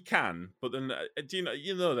you can. But then do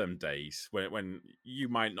you know them days when you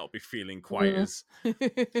might not be feeling quite as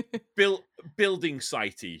building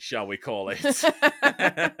sitey, shall we call it?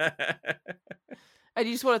 And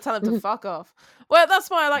you just want to tell them to fuck off. Well, that's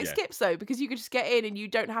why I like skips though, because you can just get in and you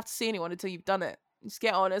don't have to see anyone until you've done it. Just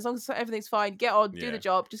get on. As long as everything's fine, get on, do the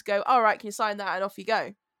job, just go, all right, can you sign that? And off you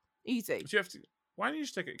go. Easy. But you have to. Why don't you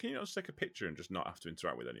just can you not just take a picture and just not have to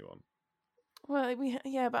interact with anyone? Well,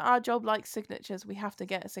 but our job likes signatures. We have to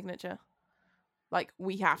get a signature. Like,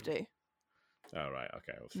 we have to. Oh, right.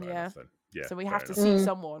 Okay. Well, fair enough then. Yeah. So we have to see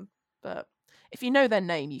someone. But if you know their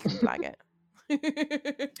name, you can flag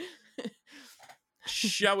it.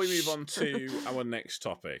 Shall we move on to our next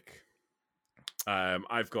topic? I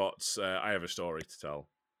have a story to tell,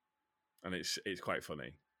 and it's quite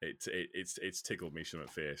funny. It's tickled me somewhat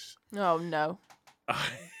fierce. Oh no!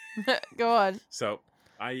 Go on. So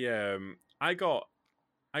I got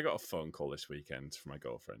a phone call this weekend from my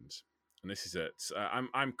girlfriend, and this is it. I'm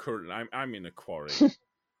in a quarry,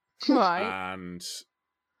 right? And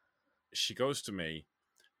she goes to me.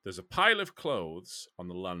 There's a pile of clothes on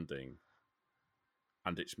the landing,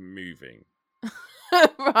 and it's moving.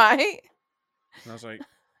 Right. And I was like,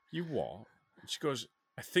 "You what?" And she goes,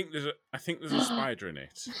 "I think there's a spider in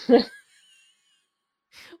it."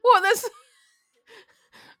 What? There's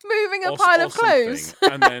moving a pile of clothes,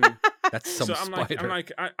 and then that's some spider. I'm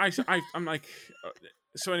like.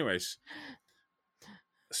 So, anyways,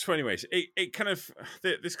 it kind of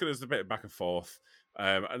this kind of a bit of back and forth.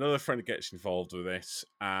 Another friend gets involved with it,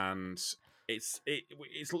 and it's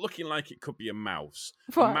looking like it could be a mouse.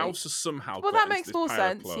 Right. A mouse has somehow. Well, that makes more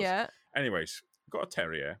sense. Yeah. Anyways, got a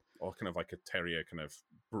terrier, or kind of like a terrier, kind of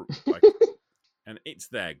like, and it's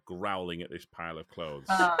there growling at this pile of clothes.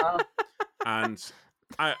 And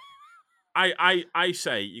I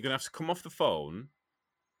say you're gonna have to come off the phone,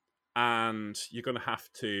 and you're gonna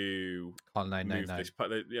have to call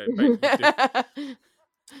 999.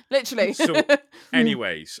 Literally. So,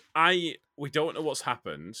 anyways, we don't know what's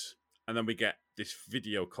happened, and then we get this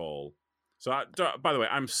video call. So, by the way,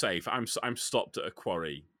 I'm safe. I'm stopped at a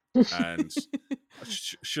quarry, and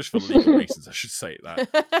just for legal reasons, I should say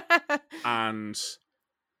that. And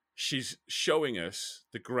she's showing us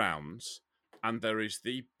the grounds, and there is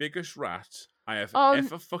the biggest rat I have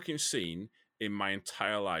ever fucking seen in my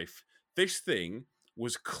entire life. This thing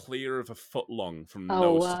was clear of a foot long from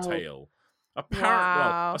nose to tail. Apparently,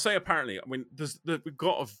 well, I say apparently. I mean, we've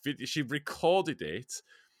got a video. She recorded it.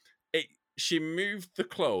 She moved the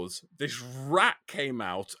clothes. This rat came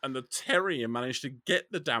out, and the terrier managed to get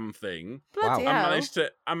the damn thing. Bloody and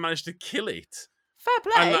hell. managed to kill it. Fair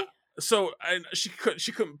play. And she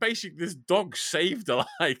couldn't. Basically, this dog saved her.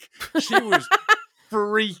 Like, she was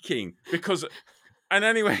freaking because. And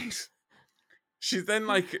anyways, she then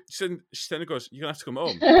goes, "You're gonna have to come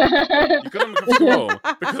home. You're gonna have to come home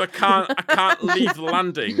because I can't leave the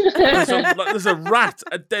landing. There's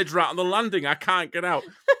a dead rat on the landing. I can't get out."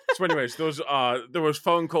 So, anyways, there was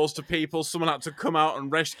phone calls to people. Someone had to come out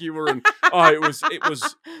and rescue her, and it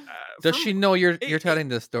was. Does she know you're telling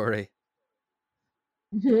this story?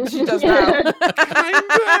 She does now.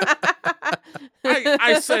 Kinda.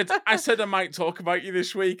 I said I might talk about you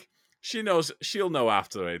this week. She knows. She'll know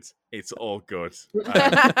afterwards. It's all good.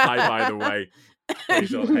 Hi, by the way. Please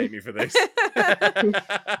don't hate me for this.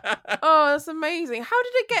 Oh, that's amazing. How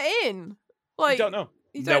did it get in? I don't know.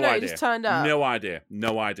 You don't no know. idea. It just turned up.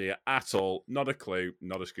 No idea at all. Not a clue.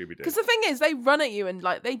 Not a Scooby Doo. Because the thing is, they run at you and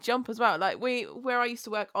like they jump as well. Like where I used to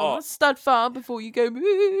work on a stud farm before you go.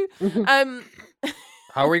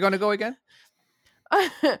 How are we going to go again?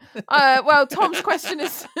 Well, Tom's question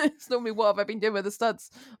is it's normally what have I been doing with the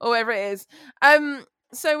studs or whatever it is.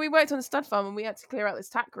 So we worked on a stud farm and we had to clear out this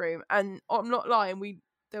tack room. And I'm not lying,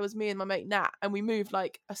 there was me and my mate Nat, and we moved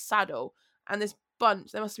like a saddle and this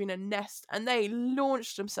bunch. There must have been a nest, and they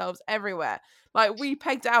launched themselves everywhere. Like we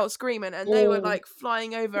pegged out screaming, and they were like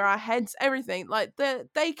flying over our heads. Everything like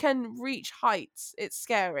they can reach heights. It's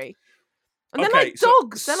scary, and they're like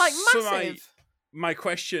dogs. They're like massive. My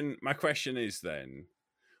question is then,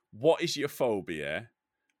 what is your phobia,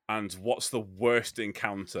 and what's the worst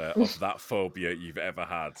encounter of that phobia you've ever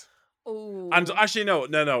had? Ooh. And actually,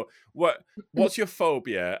 no. What's your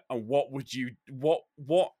phobia, and what would you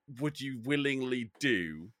willingly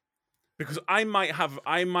do? Because I might have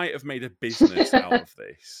made a business out of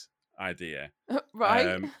this idea.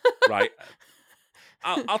 Right. Right.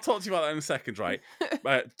 I'll talk to you about that in a second, right?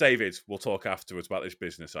 David, we'll talk afterwards about this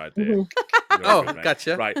business idea.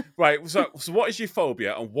 Gotcha. Right. So what is your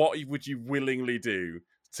phobia, and what would you willingly do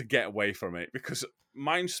to get away from it? Because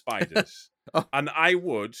mine's spiders, and I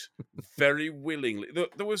would very willingly.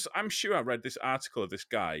 I'm sure I read this article of this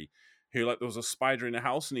guy who, like, there was a spider in a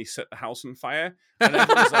house and he set the house on fire, and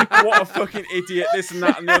everyone's like, "What a fucking idiot!" This and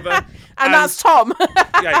that and the other. And that's Tom.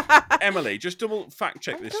 Yeah, Emily, just double fact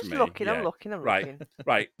check this for me. I'm looking. Right.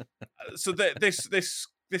 So this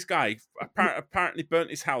guy apparently burnt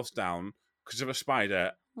his house down because of a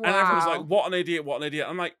spider, and everyone's like, "What an idiot! What an idiot!"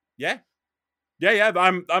 I'm like, yeah.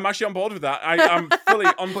 I'm actually on board with that. I'm fully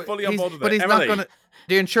on board with that. But he's Emily, not gonna.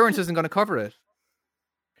 The insurance isn't going to cover it.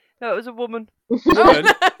 No, it was a woman.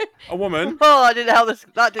 A woman. Oh,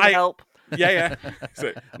 that didn't help. Yeah.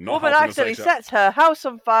 So, Woman accidentally sets her house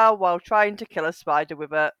on fire while trying to kill a spider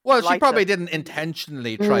with a Well, she lighter. probably didn't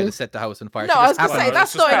intentionally try to set the house on fire. No, She I was just going to say, happened-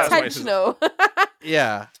 that's not intentional.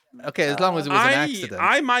 Yeah. Okay, as long as it was an accident.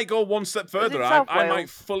 I might go one step further. in I South might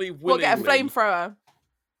Wales. fully We'll willingly. get a flamethrower.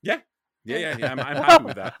 Yeah. I'm happy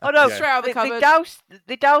with that. Oh no, Yeah. Straight out of the they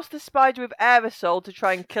cupboard. doused the spider with aerosol to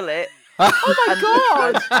try and kill it. Oh my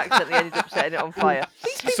god! Accidentally ended up setting it on fire.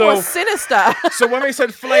 These people are sinister. So when we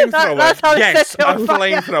said flamethrower, that's how they yes, set it a on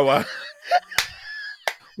fire. flamethrower.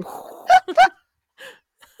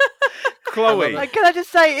 Chloe. Like, can I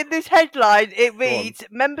just say, in this headline, it reads,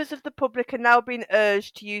 members of the public are now being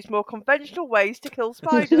urged to use more conventional ways to kill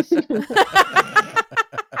spiders.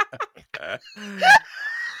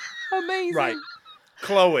 Amazing. Right.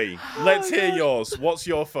 Chloe, let's hear God. yours. What's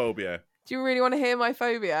your phobia? Do you really want to hear my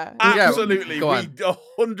phobia? Absolutely. go on.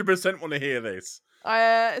 We 100% want to hear this.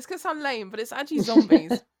 It's going to sound lame, but it's actually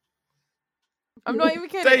zombies. I'm not even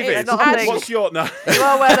kidding. David, It's not a thing. what's your... No. You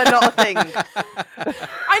are aware they're not a thing.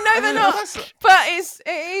 I know they're not, but it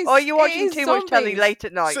is. Or are you it watching is too much telly zombies. late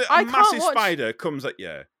at night? So I a can't massive watch- spider comes at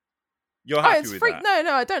you. You're Oh, happy it's with freak. that?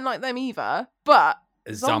 No, I don't like them either. But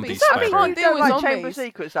A zombies. zombie I spider. can't You deal don't with like zombies. Chamber of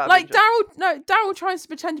Secrets, out of Like interest? Daryl tries to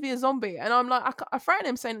pretend to be a zombie, and I'm like, I threaten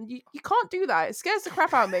him saying, you can't do that. It scares the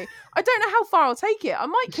crap out of me. I don't know how far I'll take it. I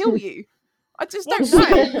might kill you. I just don't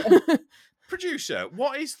know. Producer,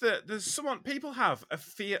 what is there's someone, people have a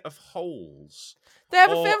fear of holes. They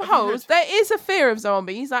have a Or fear of have you holes. heard- There is a fear of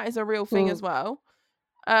zombies. That is a real thing Mm. as well.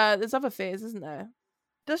 There's other fears, isn't there?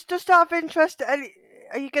 Just out of interest, are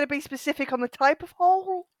you going to be specific on the type of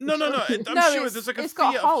hole? No. I'm No, sure there's like a it's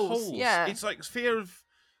got fear of holes, holes. yeah. It's like fear of.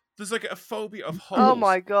 There's like a phobia of holes. Oh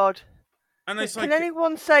my god! And it's Can like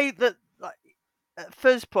anyone say that like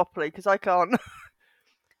fuzz properly? Because I can't.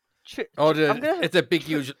 Oh, I'm gonna- it's a big,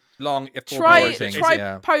 huge, long.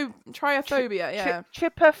 Triophobia. Yeah.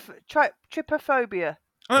 Trypophobia.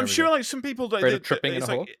 And I'm There we sure go. like some people Afraid of tripping in it's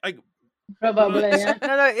a like, hole? Probably, yeah.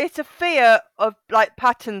 No, it's a fear of like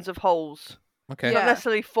patterns of holes, Okay. Yeah. not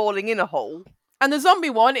necessarily falling in a hole. And the zombie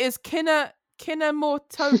one is kinemortopia.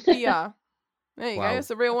 There you Wow. go. It's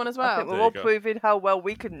a real one as I well. think There we're you all go. proving how well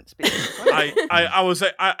we couldn't speak. I was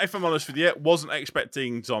if I'm honest with you, wasn't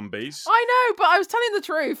expecting zombies. I know, but I was telling the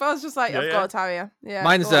truth. I was just like, Yeah, I've yeah. got to tell you. Yeah.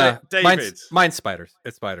 Mine's go on. David. mine's spiders.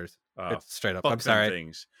 It's spiders. Oh, It's straight up. fuck I'm them sorry.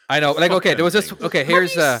 Things. I know. Like, Fuck okay, there them was this. things. Okay,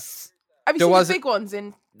 here's Have you there seen was the a- big ones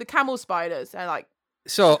in the camel spiders? They're like,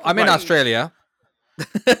 So I'm in Right. Australia.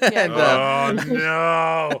 And, Oh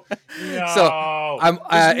no! No! I'm.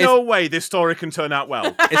 There's It's, no way this story can turn out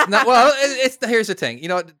well. it's not. Well, it's here's the thing. You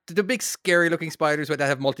know, the big scary looking spiders that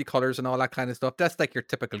have multicolors and all that kind of stuff. That's like your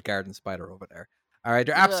typical garden spider over there. All right,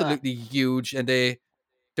 they're Ugh. absolutely huge and they're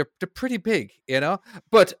pretty big. You know,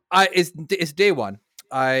 but it's day one.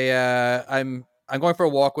 I'm going for a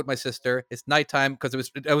walk with my sister. It's nighttime because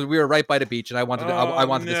we were right by the beach and I wanted I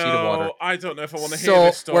wanted to see the water. No, I don't know if I want to hear So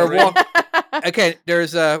this story. we're walking. Okay,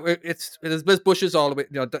 there's bushes all the way,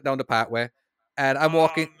 down the pathway, and I'm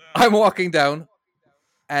walking. no. I'm walking down,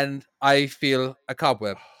 and I feel a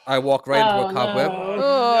cobweb. I walk right into Oh, a cobweb. no.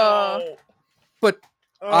 no. But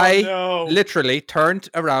Oh, I no. literally turned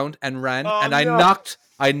around and ran, Oh, and I no. knocked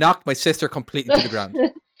my sister completely to the ground.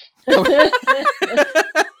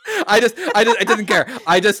 I didn't care.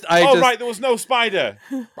 I Right, there was no spider.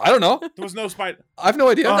 don't know. There was no spider. I have no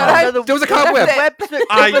idea. Oh. There was a cobweb. Webs that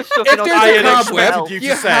I- cover stuff if in there's I a had Australia. cobweb, expected you to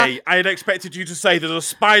you say. I had expected you to say there's a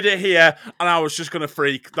spider here, and I was just gonna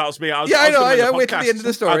freak. That was me. I was, Yeah, I I was know. gonna end Yeah, the wait till the podcast. end of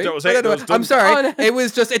the story. That was But it. That anyway, was done. I'm sorry. Oh, no. It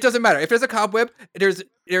was just. It doesn't matter if there's a cobweb. There's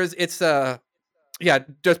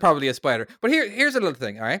probably a spider. But here's a little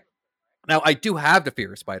thing. All right. Now I do have the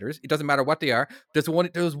fear of spiders. It doesn't matter what they are. There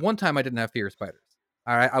was one time I didn't have fear of spiders.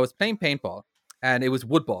 All right. I was playing paintball, and it was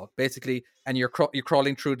woodball basically, and you're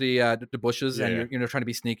crawling through the bushes, Yeah, and yeah. you're trying to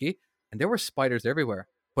be sneaky, and there were spiders everywhere.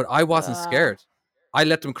 But I wasn't Ah. scared. I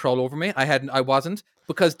let them crawl over me. I wasn't,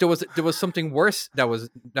 because there was something worse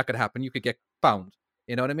that could happen. You could get found.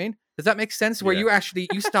 You know what I mean? Does that make sense? Where Yeah.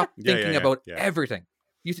 you stop Yeah, thinking yeah, about yeah. everything.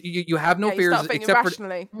 You have no Yeah, you fears start thinking except for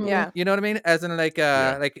rationally. Mm. Yeah. you know what I mean? As in like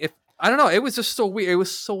if I don't know, it was just so weird. It was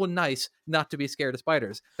so nice not to be scared of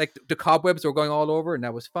spiders. Like the cobwebs were going all over, and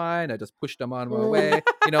that was fine. I just pushed them on my way.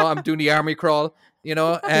 I'm doing the army crawl. And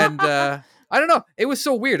I don't know. It was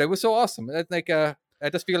so weird. It was so awesome. Like I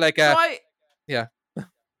just feel like yeah.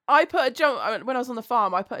 I put a jump when I was on the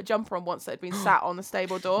farm. I put a jumper on once that had been sat on the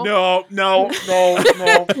stable door. No. And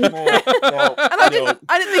I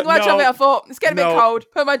didn't think much of it. I thought it's getting a bit No. cold.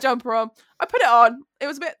 Put my jumper on. I put it on. It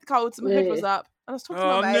was a bit cold, so my hood was Yeah. up. And I was talking to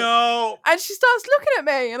Oh my mate, no! and she starts looking at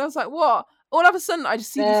me, and I was like, "What?" All of a sudden, I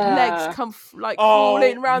just see these legs Yeah. come Oh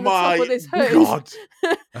crawling around the top my of this hood, God!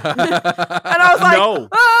 and I was like, No.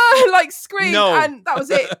 "Ah!" Like screamed, No. and that was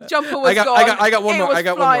it. Jumper was got- gone. I got one It more. was I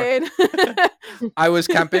got one more. flying. I was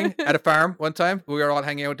camping at a farm one time. We were all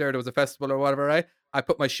hanging out there. There was a festival or whatever, right? I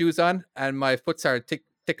put my shoes on, and my foot started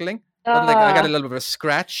tickling. And, like, I got a little bit of a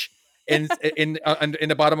scratch in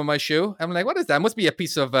the bottom of my shoe. I'm like, what is that? Must be a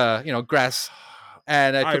piece of I grass.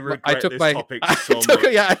 And I regret took this my topic I so took-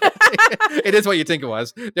 much. yeah, it is what you think it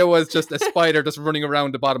was. There was just a spider just running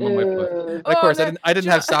around the bottom of my foot. And of Oh, course, no. I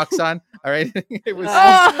didn't have socks on. All right, it was.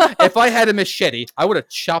 Oh. If I had a machete, I would have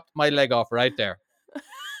chopped my leg off right there.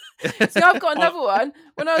 See, I've got another one.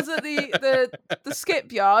 When I was at the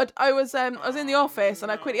skip yard, I was in the office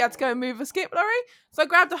and I quickly had to go and move a skip lorry. So I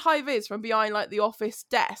grabbed a high vis from behind like the office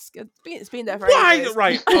desk. It's been there for Why? ages.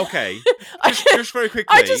 Right. Okay. I- Just very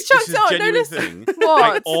quickly. I just chucked this is it on. a No, genuine listen. thing. What?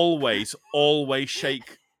 I always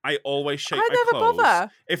shake. I I my never clothes.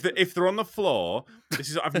 bother. If they're on the floor,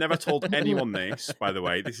 I've never told anyone this, by the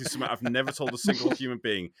way. This is something I've never told a single human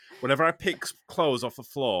being. Whenever I pick clothes off the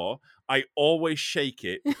floor, I always shake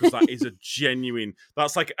it because that is a genuine.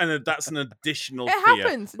 That's an additional It fear.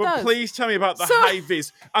 happens, it But does. please tell me about the So- high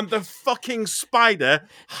vis and the fucking spider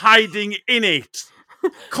hiding in it.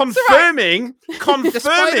 confirming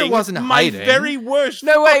wasn't my hiding. very worst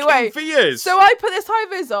No, wait, fucking wait. fears. So I put this high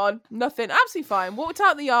vis on, nothing, absolutely fine. Walked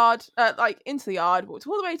out the yard, into the yard, walked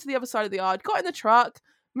all the way to the other side of the yard, got in the truck,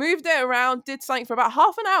 moved it around, did something for about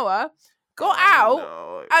half an hour, got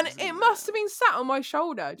out, and it must have been sat on my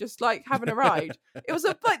shoulder, just like having a ride. It was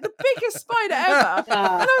like the biggest spider ever.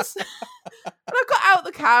 And I got out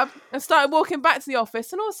the cab and started walking back to the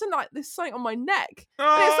office, and all of a sudden, like, there's something on my neck.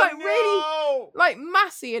 And it's like really like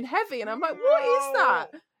massy and heavy, and I'm like, what is that?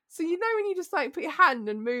 So you know when you just like put your hand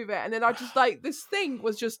and move it, and then I just like this thing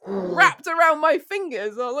was just wrapped around my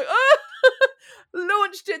fingers. I was like,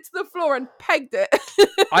 launched it to the floor and pegged it.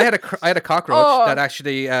 I had a cockroach that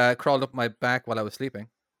actually crawled up my back while I was sleeping.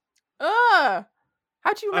 How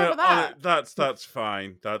do you remember that? That's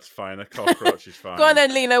fine. That's fine. A cockroach is fine. Go on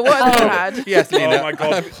then, Lena. What have you had? Yes, Lena. Oh my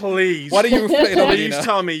god! Please. What are you afraid of, Please Lena?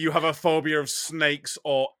 tell me you have a phobia of snakes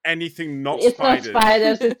or anything not It's spiders. not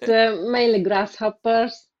spiders, it's mainly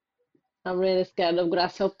grasshoppers. I'm really scared of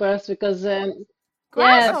grasshoppers because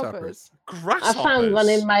Grasshoppers. I Grasshoppers. found one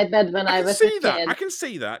in my bed when I I can was see a that. kid. I can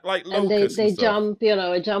see that. Like And locusts they and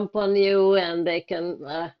stuff. jump on you, and they can.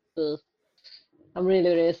 I'm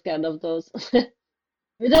really scared of those.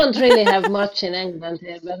 We don't really have much in England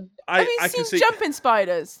here, but Have you I seen can see. jumping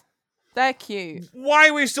spiders? They're cute. Why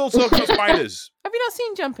are we still talking about spiders? Have you not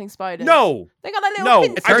seen jumping spiders? No, They got a little no.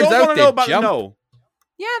 pin. It I turns don't out want to they know about jump. no.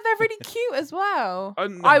 Yeah, they're really cute as well.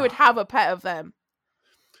 No. I would have a pet of them.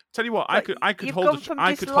 Tell you what, But I could you've hold gone a from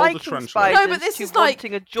I could hold a disliking tarantula. spiders No, but this to is like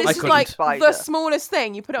wanting a this jumping is like spider. the smallest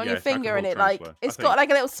thing. You put it on your Yes, I could finger, hold and it like tarantula, it's I got think. like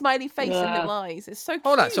a little smiley face and Yeah. little eyes. It's so cute.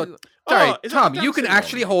 Hold on. So, sorry, is that Tom, the you can dancing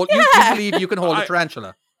actually one? hold. You believe you can hold I- a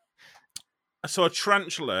tarantula? So a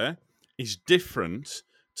tarantula is different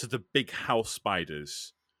to the big house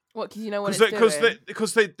spiders. What? Because you know what it's doing.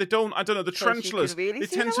 Because they don't, I don't know, the Because you can tarantulas really they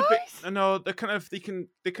see tend their to be eyes? no, they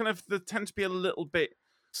tend to be a little bit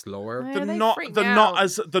Slower. Yeah, they're they not freak they're me not out.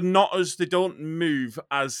 as they're not as they don't move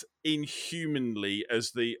as inhumanly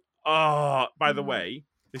as the by the Mm. way,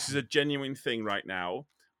 this is a genuine thing right now.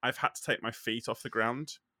 I've had to take my feet off the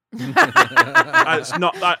ground. It's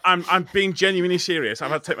not that I'm being genuinely serious.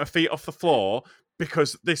 I've had to take my feet off the floor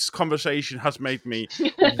because this conversation has made me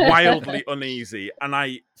wildly uneasy, and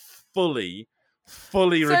I fully So-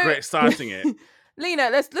 regret starting it. Lena,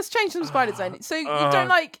 let's change some spiders then. So you don't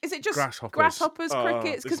like? Is it just grasshoppers,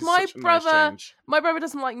 crickets? This Because is my such a nice brother, change. my brother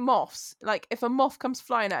doesn't like moths. Like if a moth comes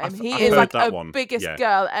flying at him, he I've is heard like that a one, biggest yeah.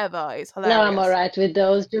 girl ever. It's hilarious. no, I'm all right with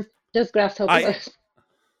those. Just grasshoppers,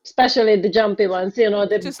 especially the jumpy ones. You know,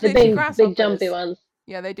 the Just the literally big grasshoppers. jumpy ones.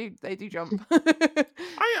 Yeah, they do jump.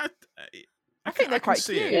 I think they're quite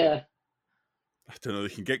see it. cute. Yeah. I don't know. They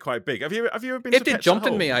can get quite big. Have you ever been? If to they Pets jumped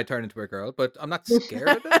at in me, Home? I'd turn into a girl, but I'm not scared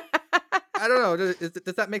of it. I don't know.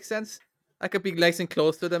 Does that make sense? I could be nice and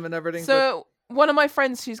close to them and everything. So one of my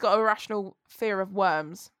friends, she's got a irrational fear of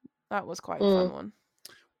worms. That was quite a fun one.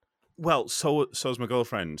 Well, so's my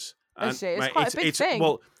girlfriend. Is she? It's quite a big thing.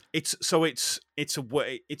 Well, it's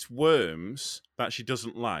worms that she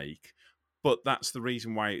doesn't like, but that's the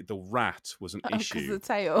reason why the rat was an Because issue the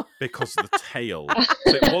tail. because of the tail.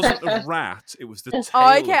 So it wasn't the rat; it was the tail.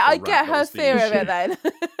 Oh, of okay, the I rat get that her was the fear of issue. it then.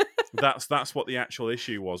 That's what the actual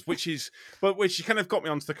issue was, which kind of got me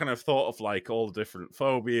onto the kind of thought of like all the different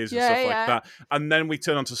phobias and Yeah, stuff yeah. like that. And then we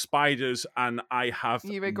turn onto spiders, and I have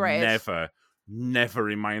You regret it. never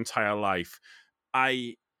in my entire life,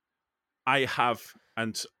 I have,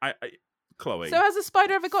 and I Chloe. So has a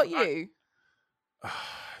spider ever got you?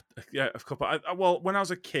 Yeah, of course. Well, when I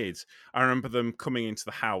was a kid, I remember them coming into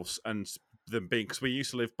the house and them being, because we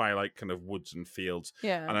used to live by like kind of woods and fields,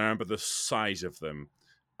 Yeah. and I remember the size of them.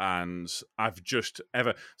 And I've just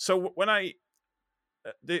ever so when I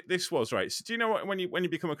this was right. So do you know what when you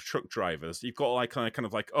become a truck driver, you've got like kind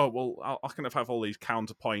of like, oh well, I'll kind of have all these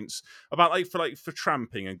counterpoints about for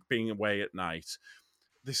tramping and being away at night.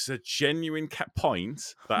 This is a genuine point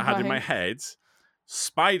that I had in my Right. head.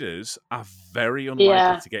 Spiders are very unlikely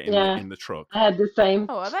Yeah, to get yeah. in the truck. I had the same.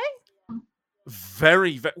 Oh, are they?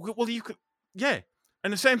 Very well. You could, yeah,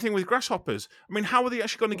 and the same thing with grasshoppers. I mean, how are they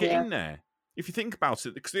actually going to get Yeah. in there? If you think about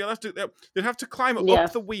it, because they'd have to climb Yeah.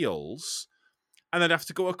 up the wheels, and they'd have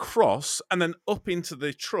to go across and then up into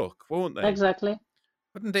the truck, won't they? Exactly.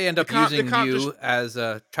 wouldn't they end up can't- they using can't you just- as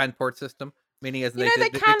a transport system? Meaning as You know they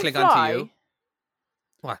they can cling fly. onto you?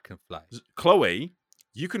 What can fly? Chloe,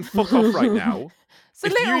 you can fuck off right now. So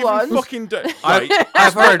if little you even ones, fucking do, I've right,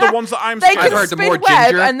 I've heard the ones that I'm they scared can I've of. heard the spin more web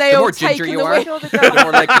ginger, and they the all more take ginger in you the are, wind. the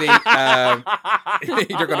more likely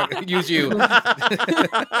they're going to use you.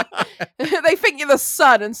 They think you're the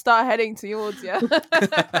sun and start heading towards you.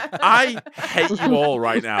 I hate you all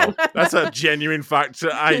right now. That's a genuine fact.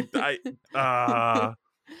 But I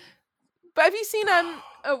have you seen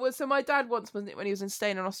so my dad once when he was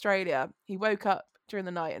staying in Australia, he woke up during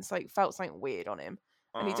the night and felt something weird on him,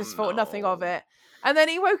 and he just thought nothing of it. And then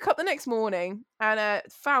he woke up the next morning and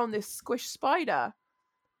found this squish spider.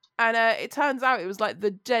 And it turns out it was like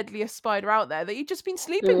the deadliest spider out there that he'd just been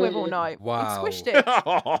sleeping with all night. Wow. He'd squished it.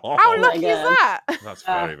 How How lucky is God. that? That's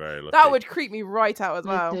very, very lucky. That would creep me right out as Me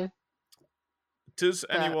well. too. Does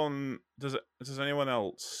But- anyone? Does anyone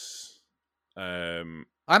else? I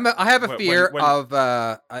have a When- fear when- of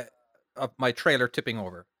my trailer tipping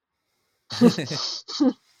over.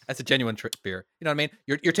 That's a genuine fear. You know what I mean?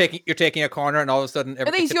 You're taking a corner and all of a sudden Are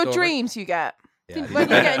everything these tips your over. dreams you get? Yeah, When you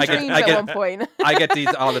get in dreams at one point. I get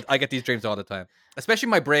these dreams all the time, especially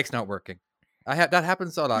my brakes not working. That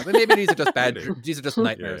happens a lot. But maybe these are just bad. Really? These are just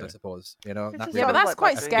nightmares, Yeah. I suppose. You know, not Yeah, but really. that's like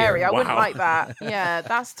quite that. scary. I wouldn't Wow. like that. Yeah,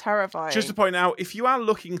 that's terrifying. Just to point out, if you are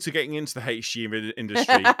looking to getting into the HG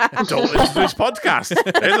industry, don't listen to this podcast.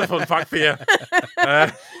 There's a fun fact for you.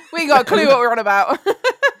 We got a clue what we're on about.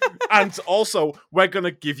 And also, we're going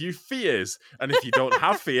to give you fears. And if you don't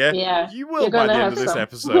have fear, Yeah, you will you're by the gonna end of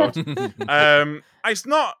have this some. episode. It's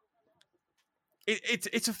not.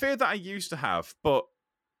 It's a fear that I used to have, but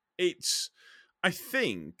I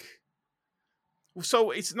think.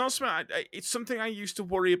 So it's not something. It's something I used to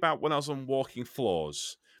worry about when I was on walking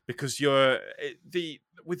floors, because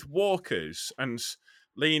with walkers, and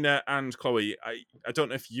Lena and Chloe. I don't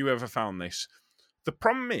know if you ever found this. The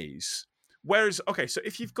problem is, whereas so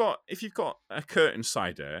if you've got a curtain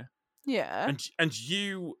cider, Yeah. and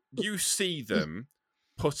you see them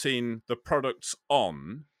putting the products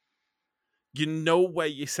on, you know where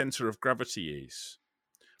your center of gravity is.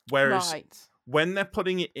 Whereas Right. when they're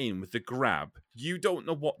putting it in with the grab, you don't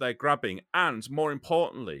know what they're grabbing, and more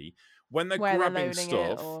importantly, when they're Where they're grabbing loading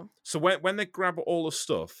it, stuff. or- So when they grab all the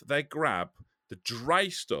stuff, they grab the dry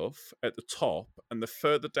stuff at the top, and the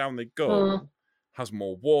further down they go, has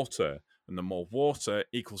more water, and the more water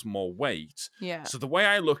equals more weight. Yeah. So the way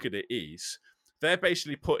I look at it is, they're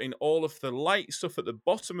basically putting all of the light stuff at the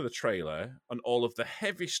bottom of the trailer and all of the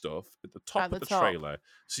heavy stuff at the top At of the the top. trailer.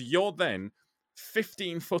 So you're then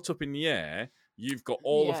 15 foot up in the air. You've got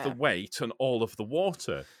all of the Yeah. weight and all of the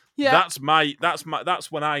water. Yeah. That's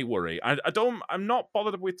when I worry. I'm not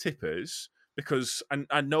bothered with tippers, because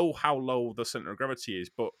I know how low the center of gravity is,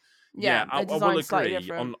 but yeah, I they're will designed slightly agree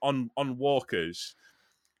different. on walkers.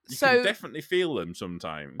 You So- can definitely feel them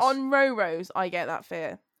sometimes. On Ro-Ros, I get that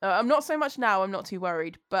fear. I'm not so much now. I'm not too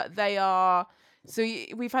worried, but they are. So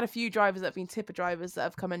we've had a few drivers that have been tipper drivers that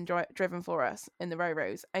have come and driven for us in the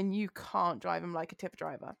Ro-Ros, and you can't drive them like a tipper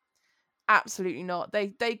driver. Absolutely not. They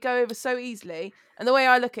go over so easily. And the way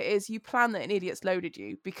I look at it is, you plan that an idiot's loaded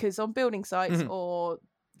you, because on building sites or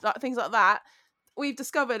things like that, we've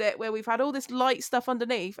discovered it where we've had all this light stuff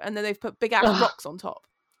underneath, and then they've put big ass Ugh. rocks on top,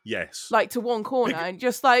 Yes. like to one corner, and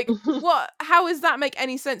just like, what? How does that make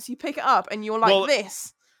any sense? You pick it up and you're like Well,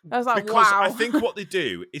 this. I was like, Because wow. I think what they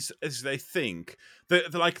do is they think they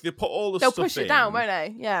put all the They'll stuff push in, it down, won't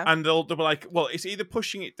they? Yeah. and they'll be like, well, it's either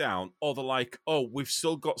pushing it down, or they're like, oh, we've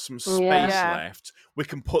still got some space Yeah. left. We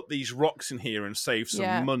can put these rocks in here and save some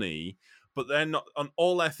Yeah. money. But they're not, and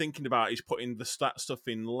all they're thinking about is putting the stuff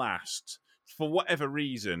in last for whatever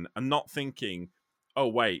reason, and not thinking, oh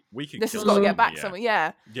wait, we can. This kill has got to get someone back here. somewhere.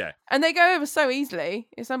 Yeah. Yeah. And they go over so easily.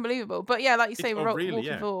 It's unbelievable. But yeah, like you say, really, walking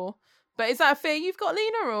yeah. floor. But is that a fear you've got,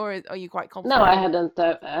 Lena, or are you quite confident? No, I hadn't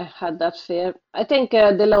had that fear. I think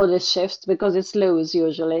the load is shifts because it's loose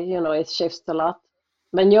usually. You know, it shifts a lot.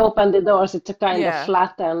 When you open the doors, it's a kind Yeah. of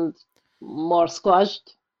flat and more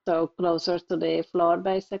squashed, so closer to the floor,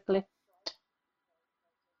 basically.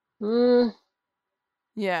 Mm,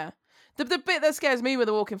 Yeah. The bit that scares me with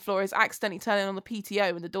the walking floor is accidentally turning on the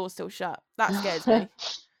PTO when the door's still shut. That scares me.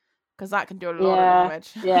 Because that can do a lot Yeah. of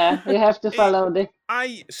damage. yeah, you have to follow the.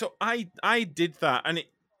 I did that, and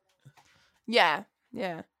Yeah.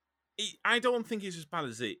 Yeah. I don't think it's as bad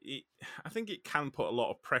as it. I think it can put a lot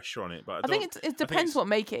of pressure on it, but I think it depends it's- what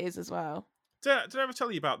make it is as well. Did I ever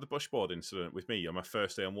tell you about the bushboard incident with me on my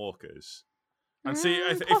first day on walkers? And see,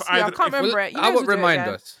 if Possibly, I either, can't if, remember it. You I may as would well do it remind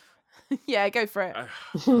again. us. Yeah, go for it.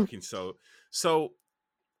 fucking so.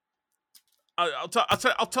 I'll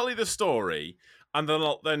tell you the story, and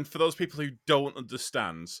then for those people who don't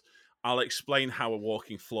understand, I'll explain how a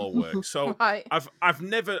walking floor works. So Right. I've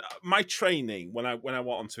never my training when I went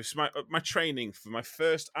onto so my training for my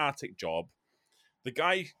first Arctic job. The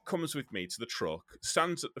guy comes with me to the truck,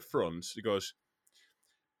 stands at the front. He goes,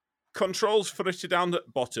 "Controls further down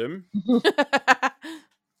at bottom.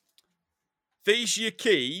 These are your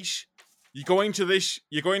keys. You're going to this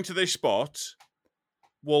spot.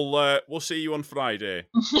 We'll see you on Friday."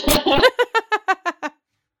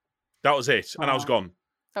 That was it, and I was gone.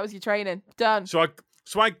 That was your training. Done. So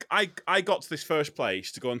I got to this first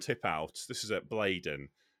place to go and tip out. This is at Bladen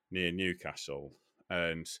near Newcastle,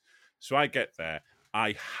 and so I get there.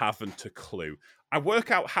 I haven't a clue. I work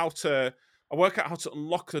out how to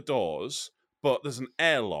unlock the doors, but there's an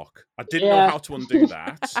airlock. I didn't know how to undo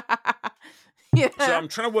that. Yeah. So I'm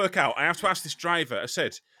trying to work out. I have to ask this driver. I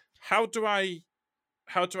said, "How do I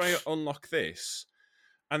unlock this?"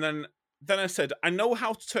 And then I said, "I know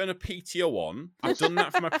how to turn a PTO on. I've done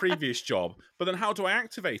that for my previous job. But then how do I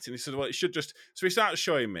activate it?" And he said, "Well, it should just..." So he started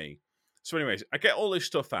showing me. So anyways, I get all this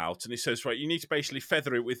stuff out, and he says, "Right, you need to basically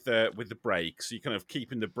feather it with the brakes. So you're kind of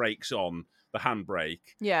keeping the brakes on, the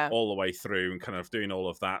handbrake, Yeah. all the way through, and kind of doing all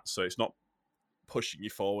of that, so it's not pushing you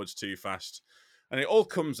forwards too fast." And it all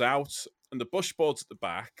comes out, and the bush board's at the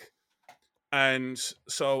back. And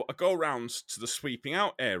so I go around to the sweeping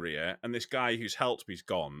out area, and this guy who's helped me's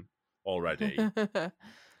gone already.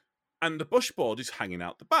 And the bush board is hanging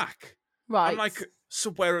out the back. Right. I'm like,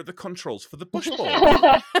 so where are the controls for the bush board?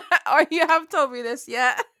 Oh, you have told me this,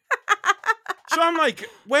 yeah. So I'm like,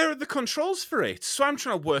 where are the controls for it? So I'm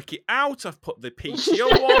trying to work it out. I've put the PTO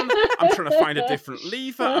on. I'm trying to find a different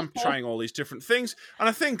lever. I'm trying all these different things. And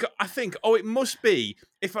I think, oh, it must be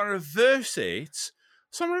if I reverse it.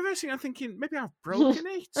 So I'm reversing. I'm thinking, maybe I've broken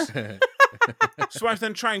it. So I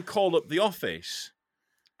then try and call up the office.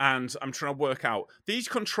 And I'm trying to work out these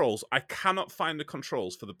controls. I cannot find the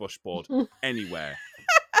controls for the bush board anywhere.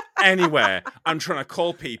 Anywhere. I'm trying to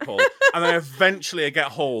call people. And then eventually I get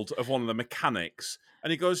hold of one of the mechanics.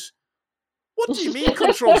 And he goes, "What do you mean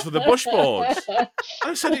controls for the bush board?" And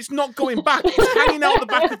I said, "It's not going back. It's hanging out the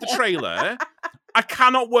back of the trailer. I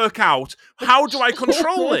cannot work out. How do I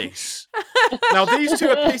control this?" Now, these two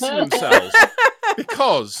are pissing themselves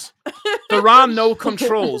because there are no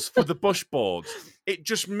controls for the bush board. It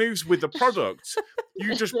just moves with the product.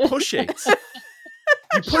 You just push it.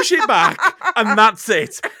 You push it back, and that's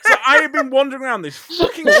it. So I have been wandering around this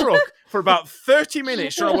fucking truck for about 30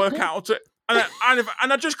 minutes trying to work out how to...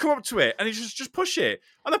 And I just come up to it, and he just push it.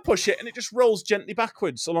 And I push it, and it just rolls gently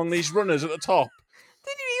backwards along these runners at the top.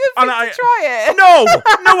 Did you even think to try it? No,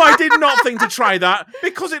 I did not think to try that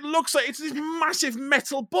because it looks like it's this massive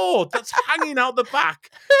metal board that's hanging out the back.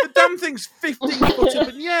 The damn thing's 15 foot up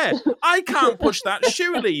in the air. I can't push that,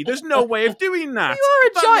 surely. There's no way of doing that. You are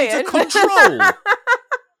a that giant. Needs a control.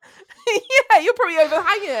 Yeah, you're probably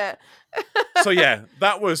overhanging it. So yeah,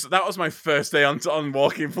 that was my first day on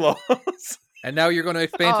walking floors. And now you're going to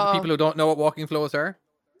explain to the people who don't know what walking floors are?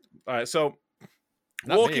 All right, so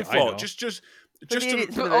Not walking me, I floor, know.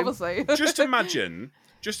 Obviously. just imagine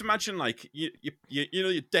like you know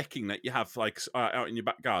your decking that you have like out in your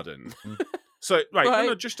back garden. So imagine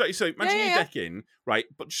your decking, right?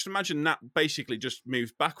 But just imagine that basically just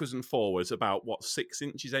moves backwards and forwards about 6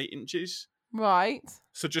 inches, 8 inches. Right.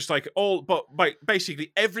 So just like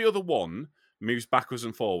basically every other one moves backwards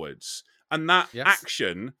and forwards, and that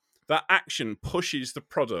action pushes the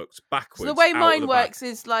product backwards. So the way mine the works back.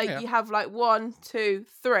 is like you have like 1, 2,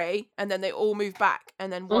 3, and then they all move back,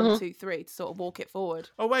 and then 1, 2, 3 to sort of walk it forward.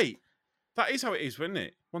 Oh wait, that is how it is, isn't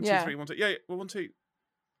it? 1, 2, Yeah. 3, 1, 2. Yeah, well, 1, 2.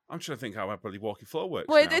 I'm trying to think how I bloody walking floor works.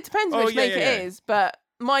 Well, now. it depends which make yeah. it is, but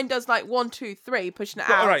mine does like 1, 2, 3, pushing it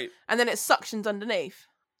out, All right. and then it suctions underneath.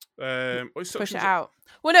 Push it out. out.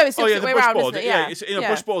 Well, no, it's the opposite way around, board. isn't it? Yeah, it's in a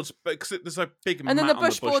bush boards, because there's a big and then mat the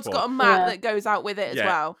bush board's got a mat that goes out with it as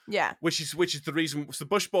well. Yeah, which is the reason. So the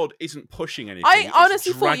bush board isn't pushing anything. I it's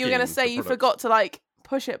honestly thought you were going to dragging say the you product. forgot to like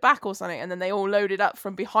push it back or something, and then they all loaded up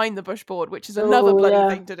from behind the bush board, which is another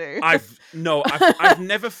bloody thing to do. I've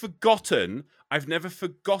never forgotten. I've never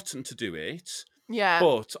forgotten to do it. Yeah,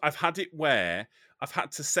 But I've had it where I've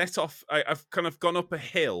had to set off. I've kind of gone up a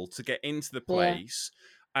hill to get into the place.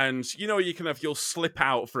 And you'll slip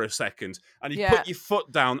out for a second, and you put your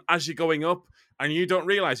foot down as you're going up, and you don't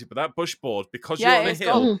realize it. But that bush board, because you're on a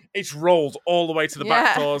hill, it's rolled all the way to the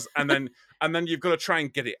back doors, and then you've got to try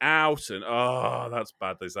and get it out. And that's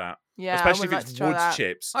bad. There's that. Yeah, especially if it's wood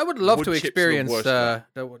chips. I would love Wood to chips are the experience worst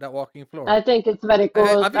for that walking floor. I think it's very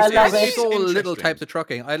cool. I've I love experienced it. so little Interesting. types of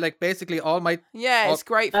trucking. I like basically all my it's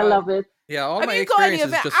great I fun. love it. all Have my you got any experiences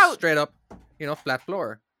of it just out? straight up, flat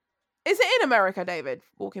floor. Is it in America, David?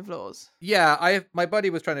 Walking floors. Yeah, my buddy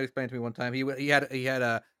was trying to explain to me one time. He was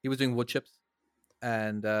doing wood chips,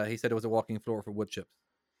 and he said it was a walking floor for wood chips,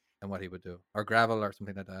 and what he would do, or gravel or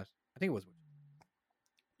something like that. I think it was wood.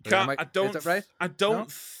 Is that right? I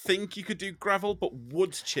don't think you could do gravel, but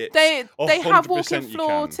wood chips. They have 100% walking you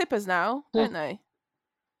floor can. tippers now, don't they?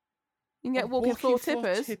 You can get A walking floor walking floor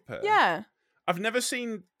tippers. tipper? Yeah. I've never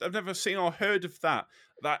seen or heard of that.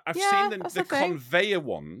 I've Yeah, seen that's the a thing. conveyor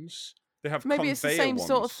ones. They have Maybe it's the conveyor same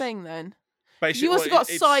sort of ones. thing then. Basically, You also well, got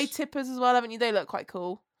side tippers as well, haven't you? They look quite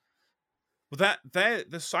cool. Well,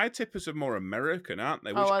 the side tippers are more American, aren't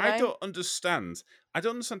they? Which Oh, are I they? don't understand. I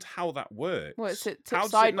don't understand how that works. Well, it's How tipped does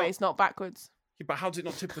it sideways, not backwards. Yeah, but how does it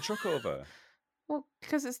not tip the truck over? Well,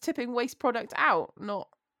 because it's tipping waste product out, not.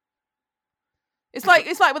 It's like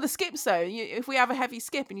with the skips though. If we have a heavy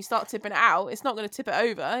skip and you start tipping it out, it's not going to tip it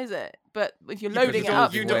over, is it? But if you're Yeah, but loading you it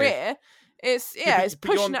up don't- in the rear, it's but- it's but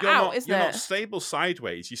you're- pushing it you're out, not, isn't You're it? not stable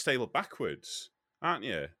sideways. You're stable backwards, aren't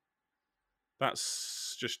you?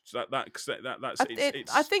 That's just that's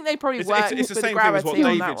I think they probably it's work the with the same thing as what gravity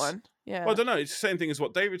on that David's- one. Yeah. Well, I don't know. It's the same thing as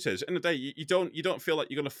what David says. In the day, you don't feel like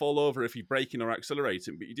you're going to fall over if you're braking or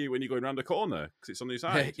accelerating, but you do when you're going around a corner because it's on the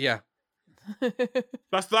side. Yeah.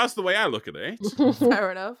 That's the way I look at it.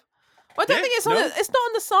 Fair enough. Well, I don't Yeah, think it's no. it's not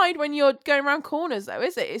on the side when you're going around corners though,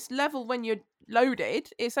 is it? It's level when you're loaded.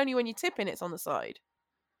 It's only when you're tipping it's on the side.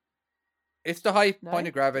 It's the high No? point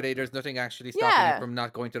of gravity. There's nothing actually stopping Yeah. it from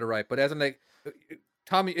not going to the right. But as in like,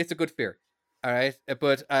 Tommy, it's a good fear. All right,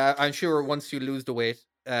 but I'm sure once you lose the weight,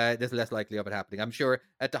 there's less likely of it happening. I'm sure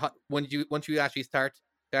at the once you actually start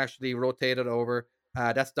to actually rotate it over,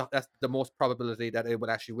 that's the most probability that it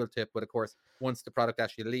will tip. But of course, once the product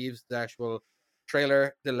actually leaves the actual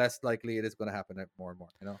trailer, the less likely it is going to happen more and more.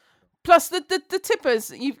 You know. Plus the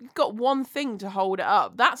tippers, you've got one thing to hold it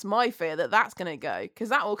up. That's my fear that's going to go because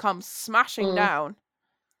that will come smashing down.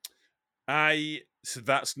 So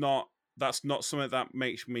that's not something that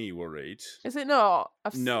makes me worried. Is it not?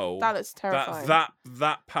 No, that looks terrifying.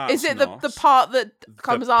 that part is it the part that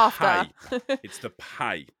comes after? Pipe. It's the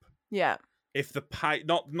pipe. Yeah. If the pipe,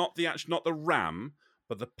 not the ram,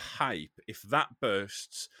 but the pipe, if that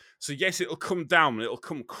bursts, so yes, it'll come down, it'll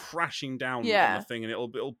come crashing down on the thing, and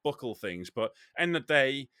it'll buckle things. But end of the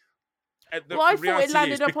day, I thought it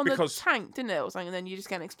landed up on because, the tank, didn't it, or something, and then you just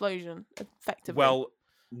get an explosion, effectively. Well,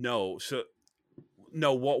 no.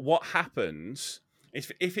 What happens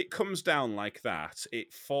is if it comes down like that,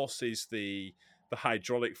 it forces the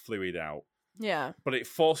hydraulic fluid out. Yeah. But it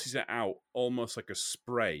forces it out almost like a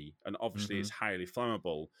spray, and obviously it's highly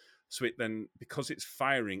flammable. So it then, because it's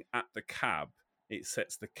firing at the cab, it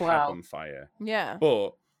sets the cab on fire. Yeah.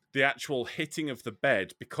 But the actual hitting of the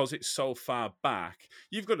bed, because it's so far back,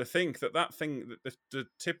 you've got to think that thing, the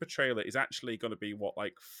tipper trailer is actually going to be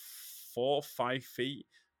like 4 or 5 feet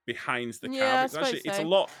behind the cab. It's actually it's a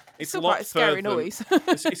lot. It's still a lot quite a scary further.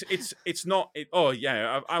 noise. It's not. Oh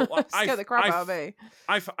yeah, Scare the crap out of me.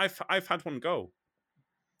 I've had one go.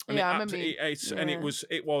 And I remember. And it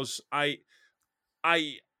was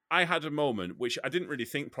I had a moment which I didn't really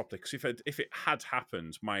think properly, because if it had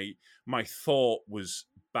happened, my thought was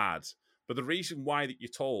bad. But the reason why that you're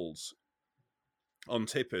told on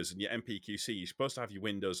tippers and your MPQC, you're supposed to have your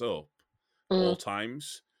windows up all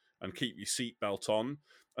times and keep your seatbelt on.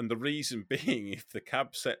 And the reason being, if the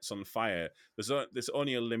cab sets on fire, there's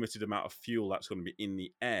only a limited amount of fuel that's going to be in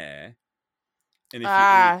the air. And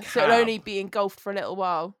if so it'll only be engulfed for a little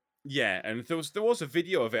while. Yeah, and there was a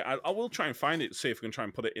video of it. I will try and find it, see if we can try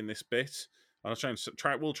and put it in this bit. I'll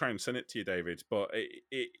we'll try and send it to you, David. But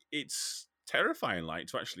it's terrifying, like,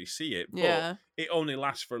 to actually see it. But it only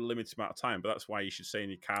lasts for a limited amount of time. But that's why you should stay in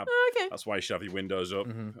your cab. Okay. That's why you should have your windows up.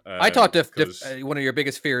 I thought one of your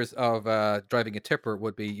biggest fears of driving a tipper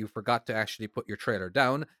would be you forgot to actually put your trailer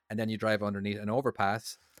down, and then you drive underneath an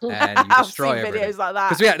overpass and you destroy I've seen everything. videos like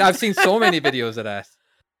that. Because I've seen so many videos of that.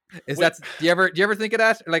 Do you ever think of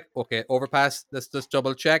that? Like, okay, overpass, let's just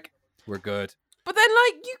double check, we're good. But then,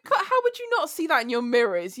 like, how would you not see that in your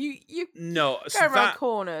mirrors? You no, go around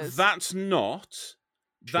corners. That's not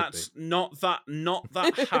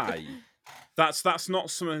that high. That's not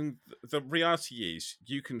something. The reality is,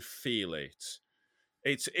 you can feel it.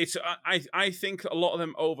 I think a lot of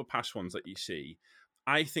them overpass ones that you see,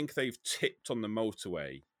 I think they've tipped on the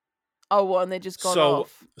motorway. Oh, well, and they just gone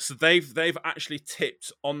off. So they've actually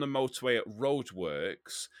tipped on the motorway at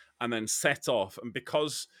roadworks and then set off. And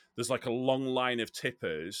because there's like a long line of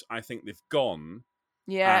tippers, I think they've gone.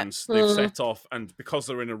 Yeah. And they've set off, and because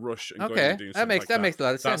they're in a rush and going and doing something that makes a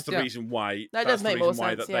lot of sense. That's the reason why. That does make more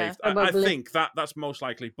sense. Yeah. I think that's most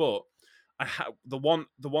likely. But the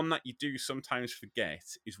one that you do sometimes forget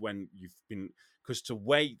is when you've been, because to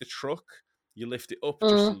weigh the truck, you lift it up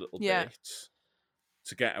just a little Yeah. bit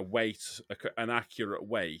to get a weight, an accurate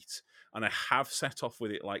weight, and I have set off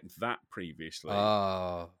with it like that previously,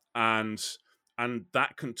 Oh, and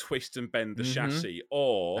that can twist and bend the Mhm. chassis.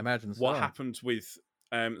 Or imagine what so. happens with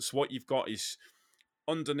so what you've got is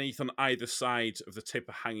underneath on either side of the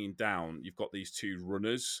tipper hanging down, you've got these two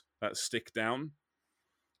runners that stick down,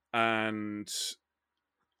 and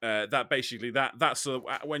that basically that's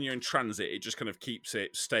when you're in transit, it just kind of keeps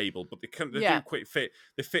it stable. But they Yeah. do quite fit.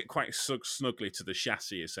 They fit quite snugly to the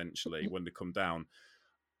chassis essentially when they come down.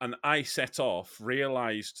 And I set off,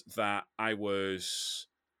 realised that I was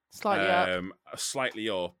slightly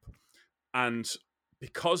up, and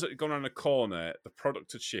because it had gone around a corner, the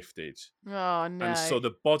product had shifted, Oh no. and so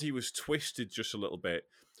the body was twisted just a little bit.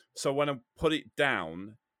 So when I put it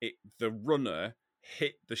down, the runner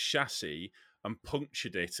hit the chassis and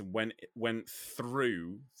punctured it, and went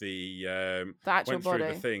through the actual went through body.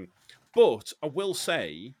 the thing. But I will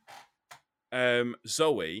say,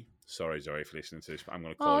 Zoe. Sorry, Zoe, if you're listening to this, but I'm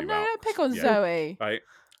going to call Oh you no, out. don't pick on Yeah. Zoe. Right?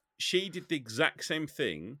 She did the exact same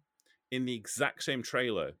thing in the exact same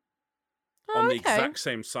trailer on the okay. exact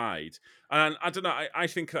same side, and I don't know. I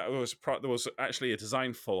think that there was actually a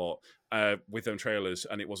design flaw with them trailers,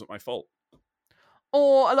 and it wasn't my fault.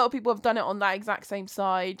 Or a lot of people have done it on that exact same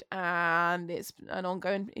side, and it's an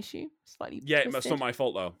ongoing issue. Slightly. Yeah, twisted. that's not my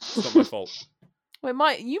fault though. It's not my fault.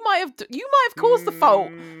 Well, you might have caused the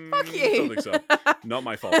fault. Fuck I you. don't think so. Not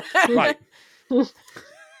my fault. Right.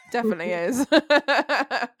 Definitely is.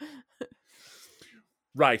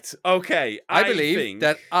 Right. Okay. I believe think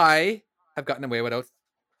that I have gotten away without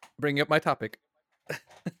bringing up my topic.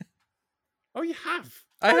 Oh, you have.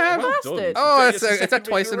 I have. Well bastard. done. Oh, It's the it's second that week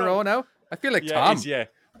twice in a row now. I feel like Yeah, Tom. it is, yeah.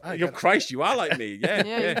 I Your got it. Christ, you are like me. Yeah.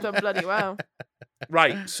 Yeah, you've done bloody well.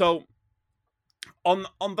 Right. So, on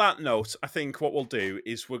that note, I think what we'll do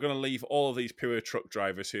is we're going to leave all of these pure truck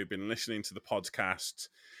drivers who have been listening to the podcast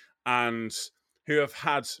and who have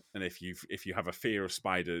had, and if you have a fear of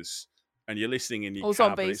spiders and you're listening in your Or car,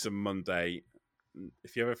 but zombies. it's a Monday.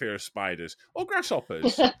 If you have a fear of spiders or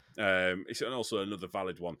grasshoppers, it's also another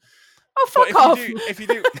valid one. Oh, But fuck off. if you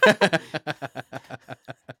do,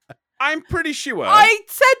 I'm pretty sure. I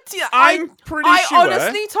said to you, I'm pretty I sure.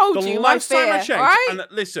 honestly told the you my last time I fear, checked, right? and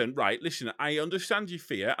listen, I understand your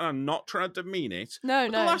fear, and I'm not trying to demean it. No,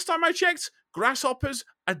 But no. the last time I checked, grasshoppers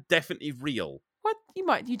are definitely real. What?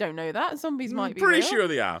 You don't know that. Zombies might be Pretty real. sure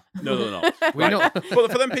they are. No, they're not. We know.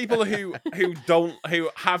 But for them people who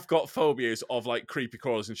have got phobias of like creepy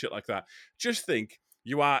crawlers and shit like that, just think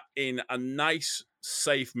you are in a nice,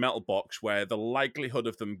 safe metal box where the likelihood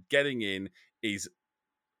of them getting in is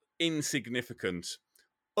insignificant.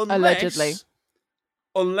 Allegedly.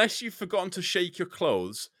 Unless you've forgotten to shake your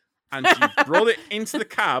clothes and you've brought it into the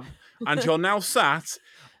cab and you're now sat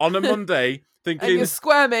on a Monday And thinking, you're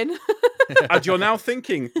squirming. and you're now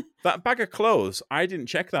thinking, that bag of clothes, I didn't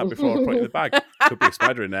check that before I put it in the bag. Could be a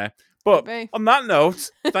spider in there. But Could be. on that note,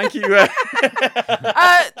 thank you.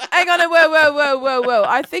 Hang on, whoa.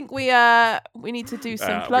 I think we need to do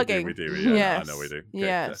some plugging. We do. Yeah, Yes. I know we do. Okay,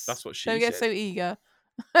 Yes. That's what she Don't get so said. eager.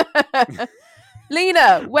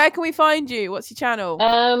 Lena, where can we find you? What's your channel?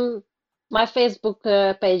 My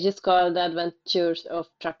Facebook page is called Adventures of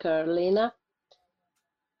Trucker Lena.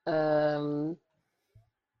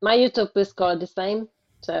 My YouTube is called the same,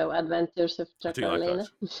 so Adventures of I do Trucker like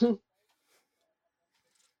Lena.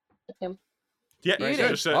 Yeah, Beauty.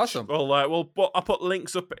 just search. Awesome. Well, I'll put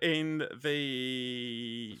links up in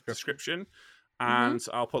the description, and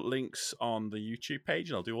I'll put links on the YouTube page,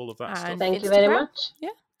 and I'll do all of that And stuff. Thank you very Instagram? much.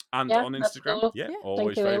 And Yeah, on that's Instagram, cool. yeah, Yeah.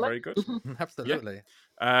 always you very, very very much. good. Absolutely.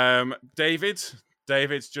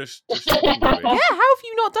 David's just Yeah, how have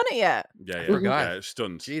you not done it yet? yeah, Forgot. yeah,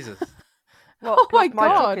 stunned. Jesus. What, Oh my my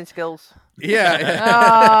God. talking skills.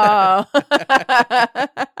 Yeah. Oh.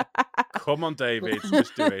 Come on, David,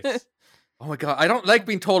 just do it. Oh my god, I don't like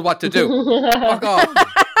being told what to do. Fuck off.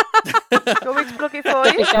 Do you want me to plug it for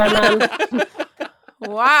you? Typical man.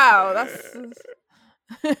 Wow, that's.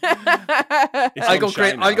 It's I'll on go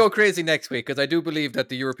Shine now. I'll go crazy next week because I do believe that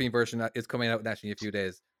the European version is coming out nationally in a few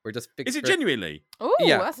days. We're just Is it genuinely? Oh,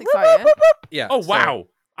 Yeah. that's exciting. Yeah. Oh so wow,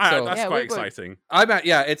 so- that's Yeah, quite we're- exciting. I'm at,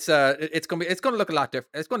 yeah, it's gonna look a lot different.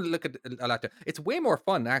 It's gonna look a lot different. It's way more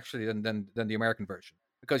fun actually than the American version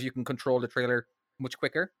because you can control the trailer much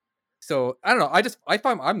quicker. So I don't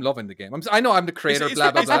know. I'm loving the game. I know I'm the creator. Is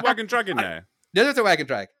blah blah the blah. Wagon Dragon there? There's a wagon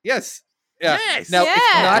drag. Yes. Yeah. Yes. Now Yeah.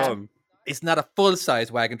 it's not. Done. It's not a full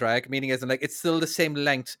size wagon drag, meaning as in like it's still the same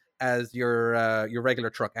length as your regular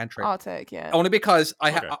truck and trailer. Arctic, yeah. Only because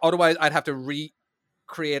Okay. otherwise I'd have to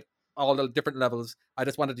recreate all the different levels. I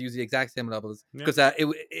just wanted to use the exact same levels Yeah. because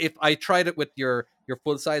if I tried it with your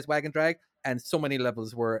full size wagon drag, and so many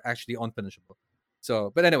levels were actually unfinishable.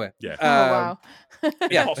 So, but anyway, Yeah. Oh wow.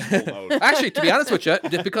 yeah. Impossible mode. Actually, to be honest with you,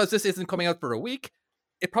 just because this isn't coming out for a week,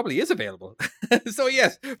 it probably is available. So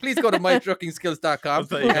yes, please go to mytruckingskills.com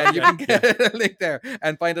There you go, and you yeah, can get a link there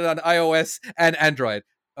and find it on iOS and Android.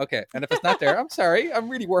 Okay, and if it's not there, I'm sorry. I'm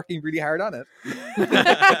really working really hard on it.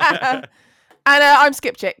 And I'm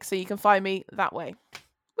Skip Chick, so you can find me that way.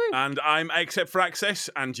 And I'm Except for Access,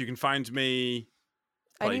 and you can find me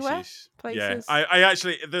Anywhere? places. Yeah, Places. I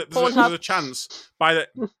actually there's Pornhub. a chance by the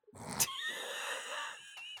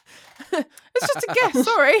It's just a guess,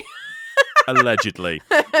 sorry. allegedly.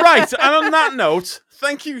 Right, and on that note,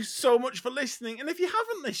 thank you so much for listening. And if you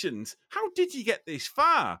haven't listened, how did you get this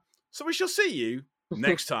far? So we shall see you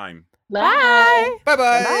next time. Bye.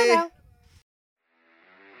 Bye-bye. Bye now.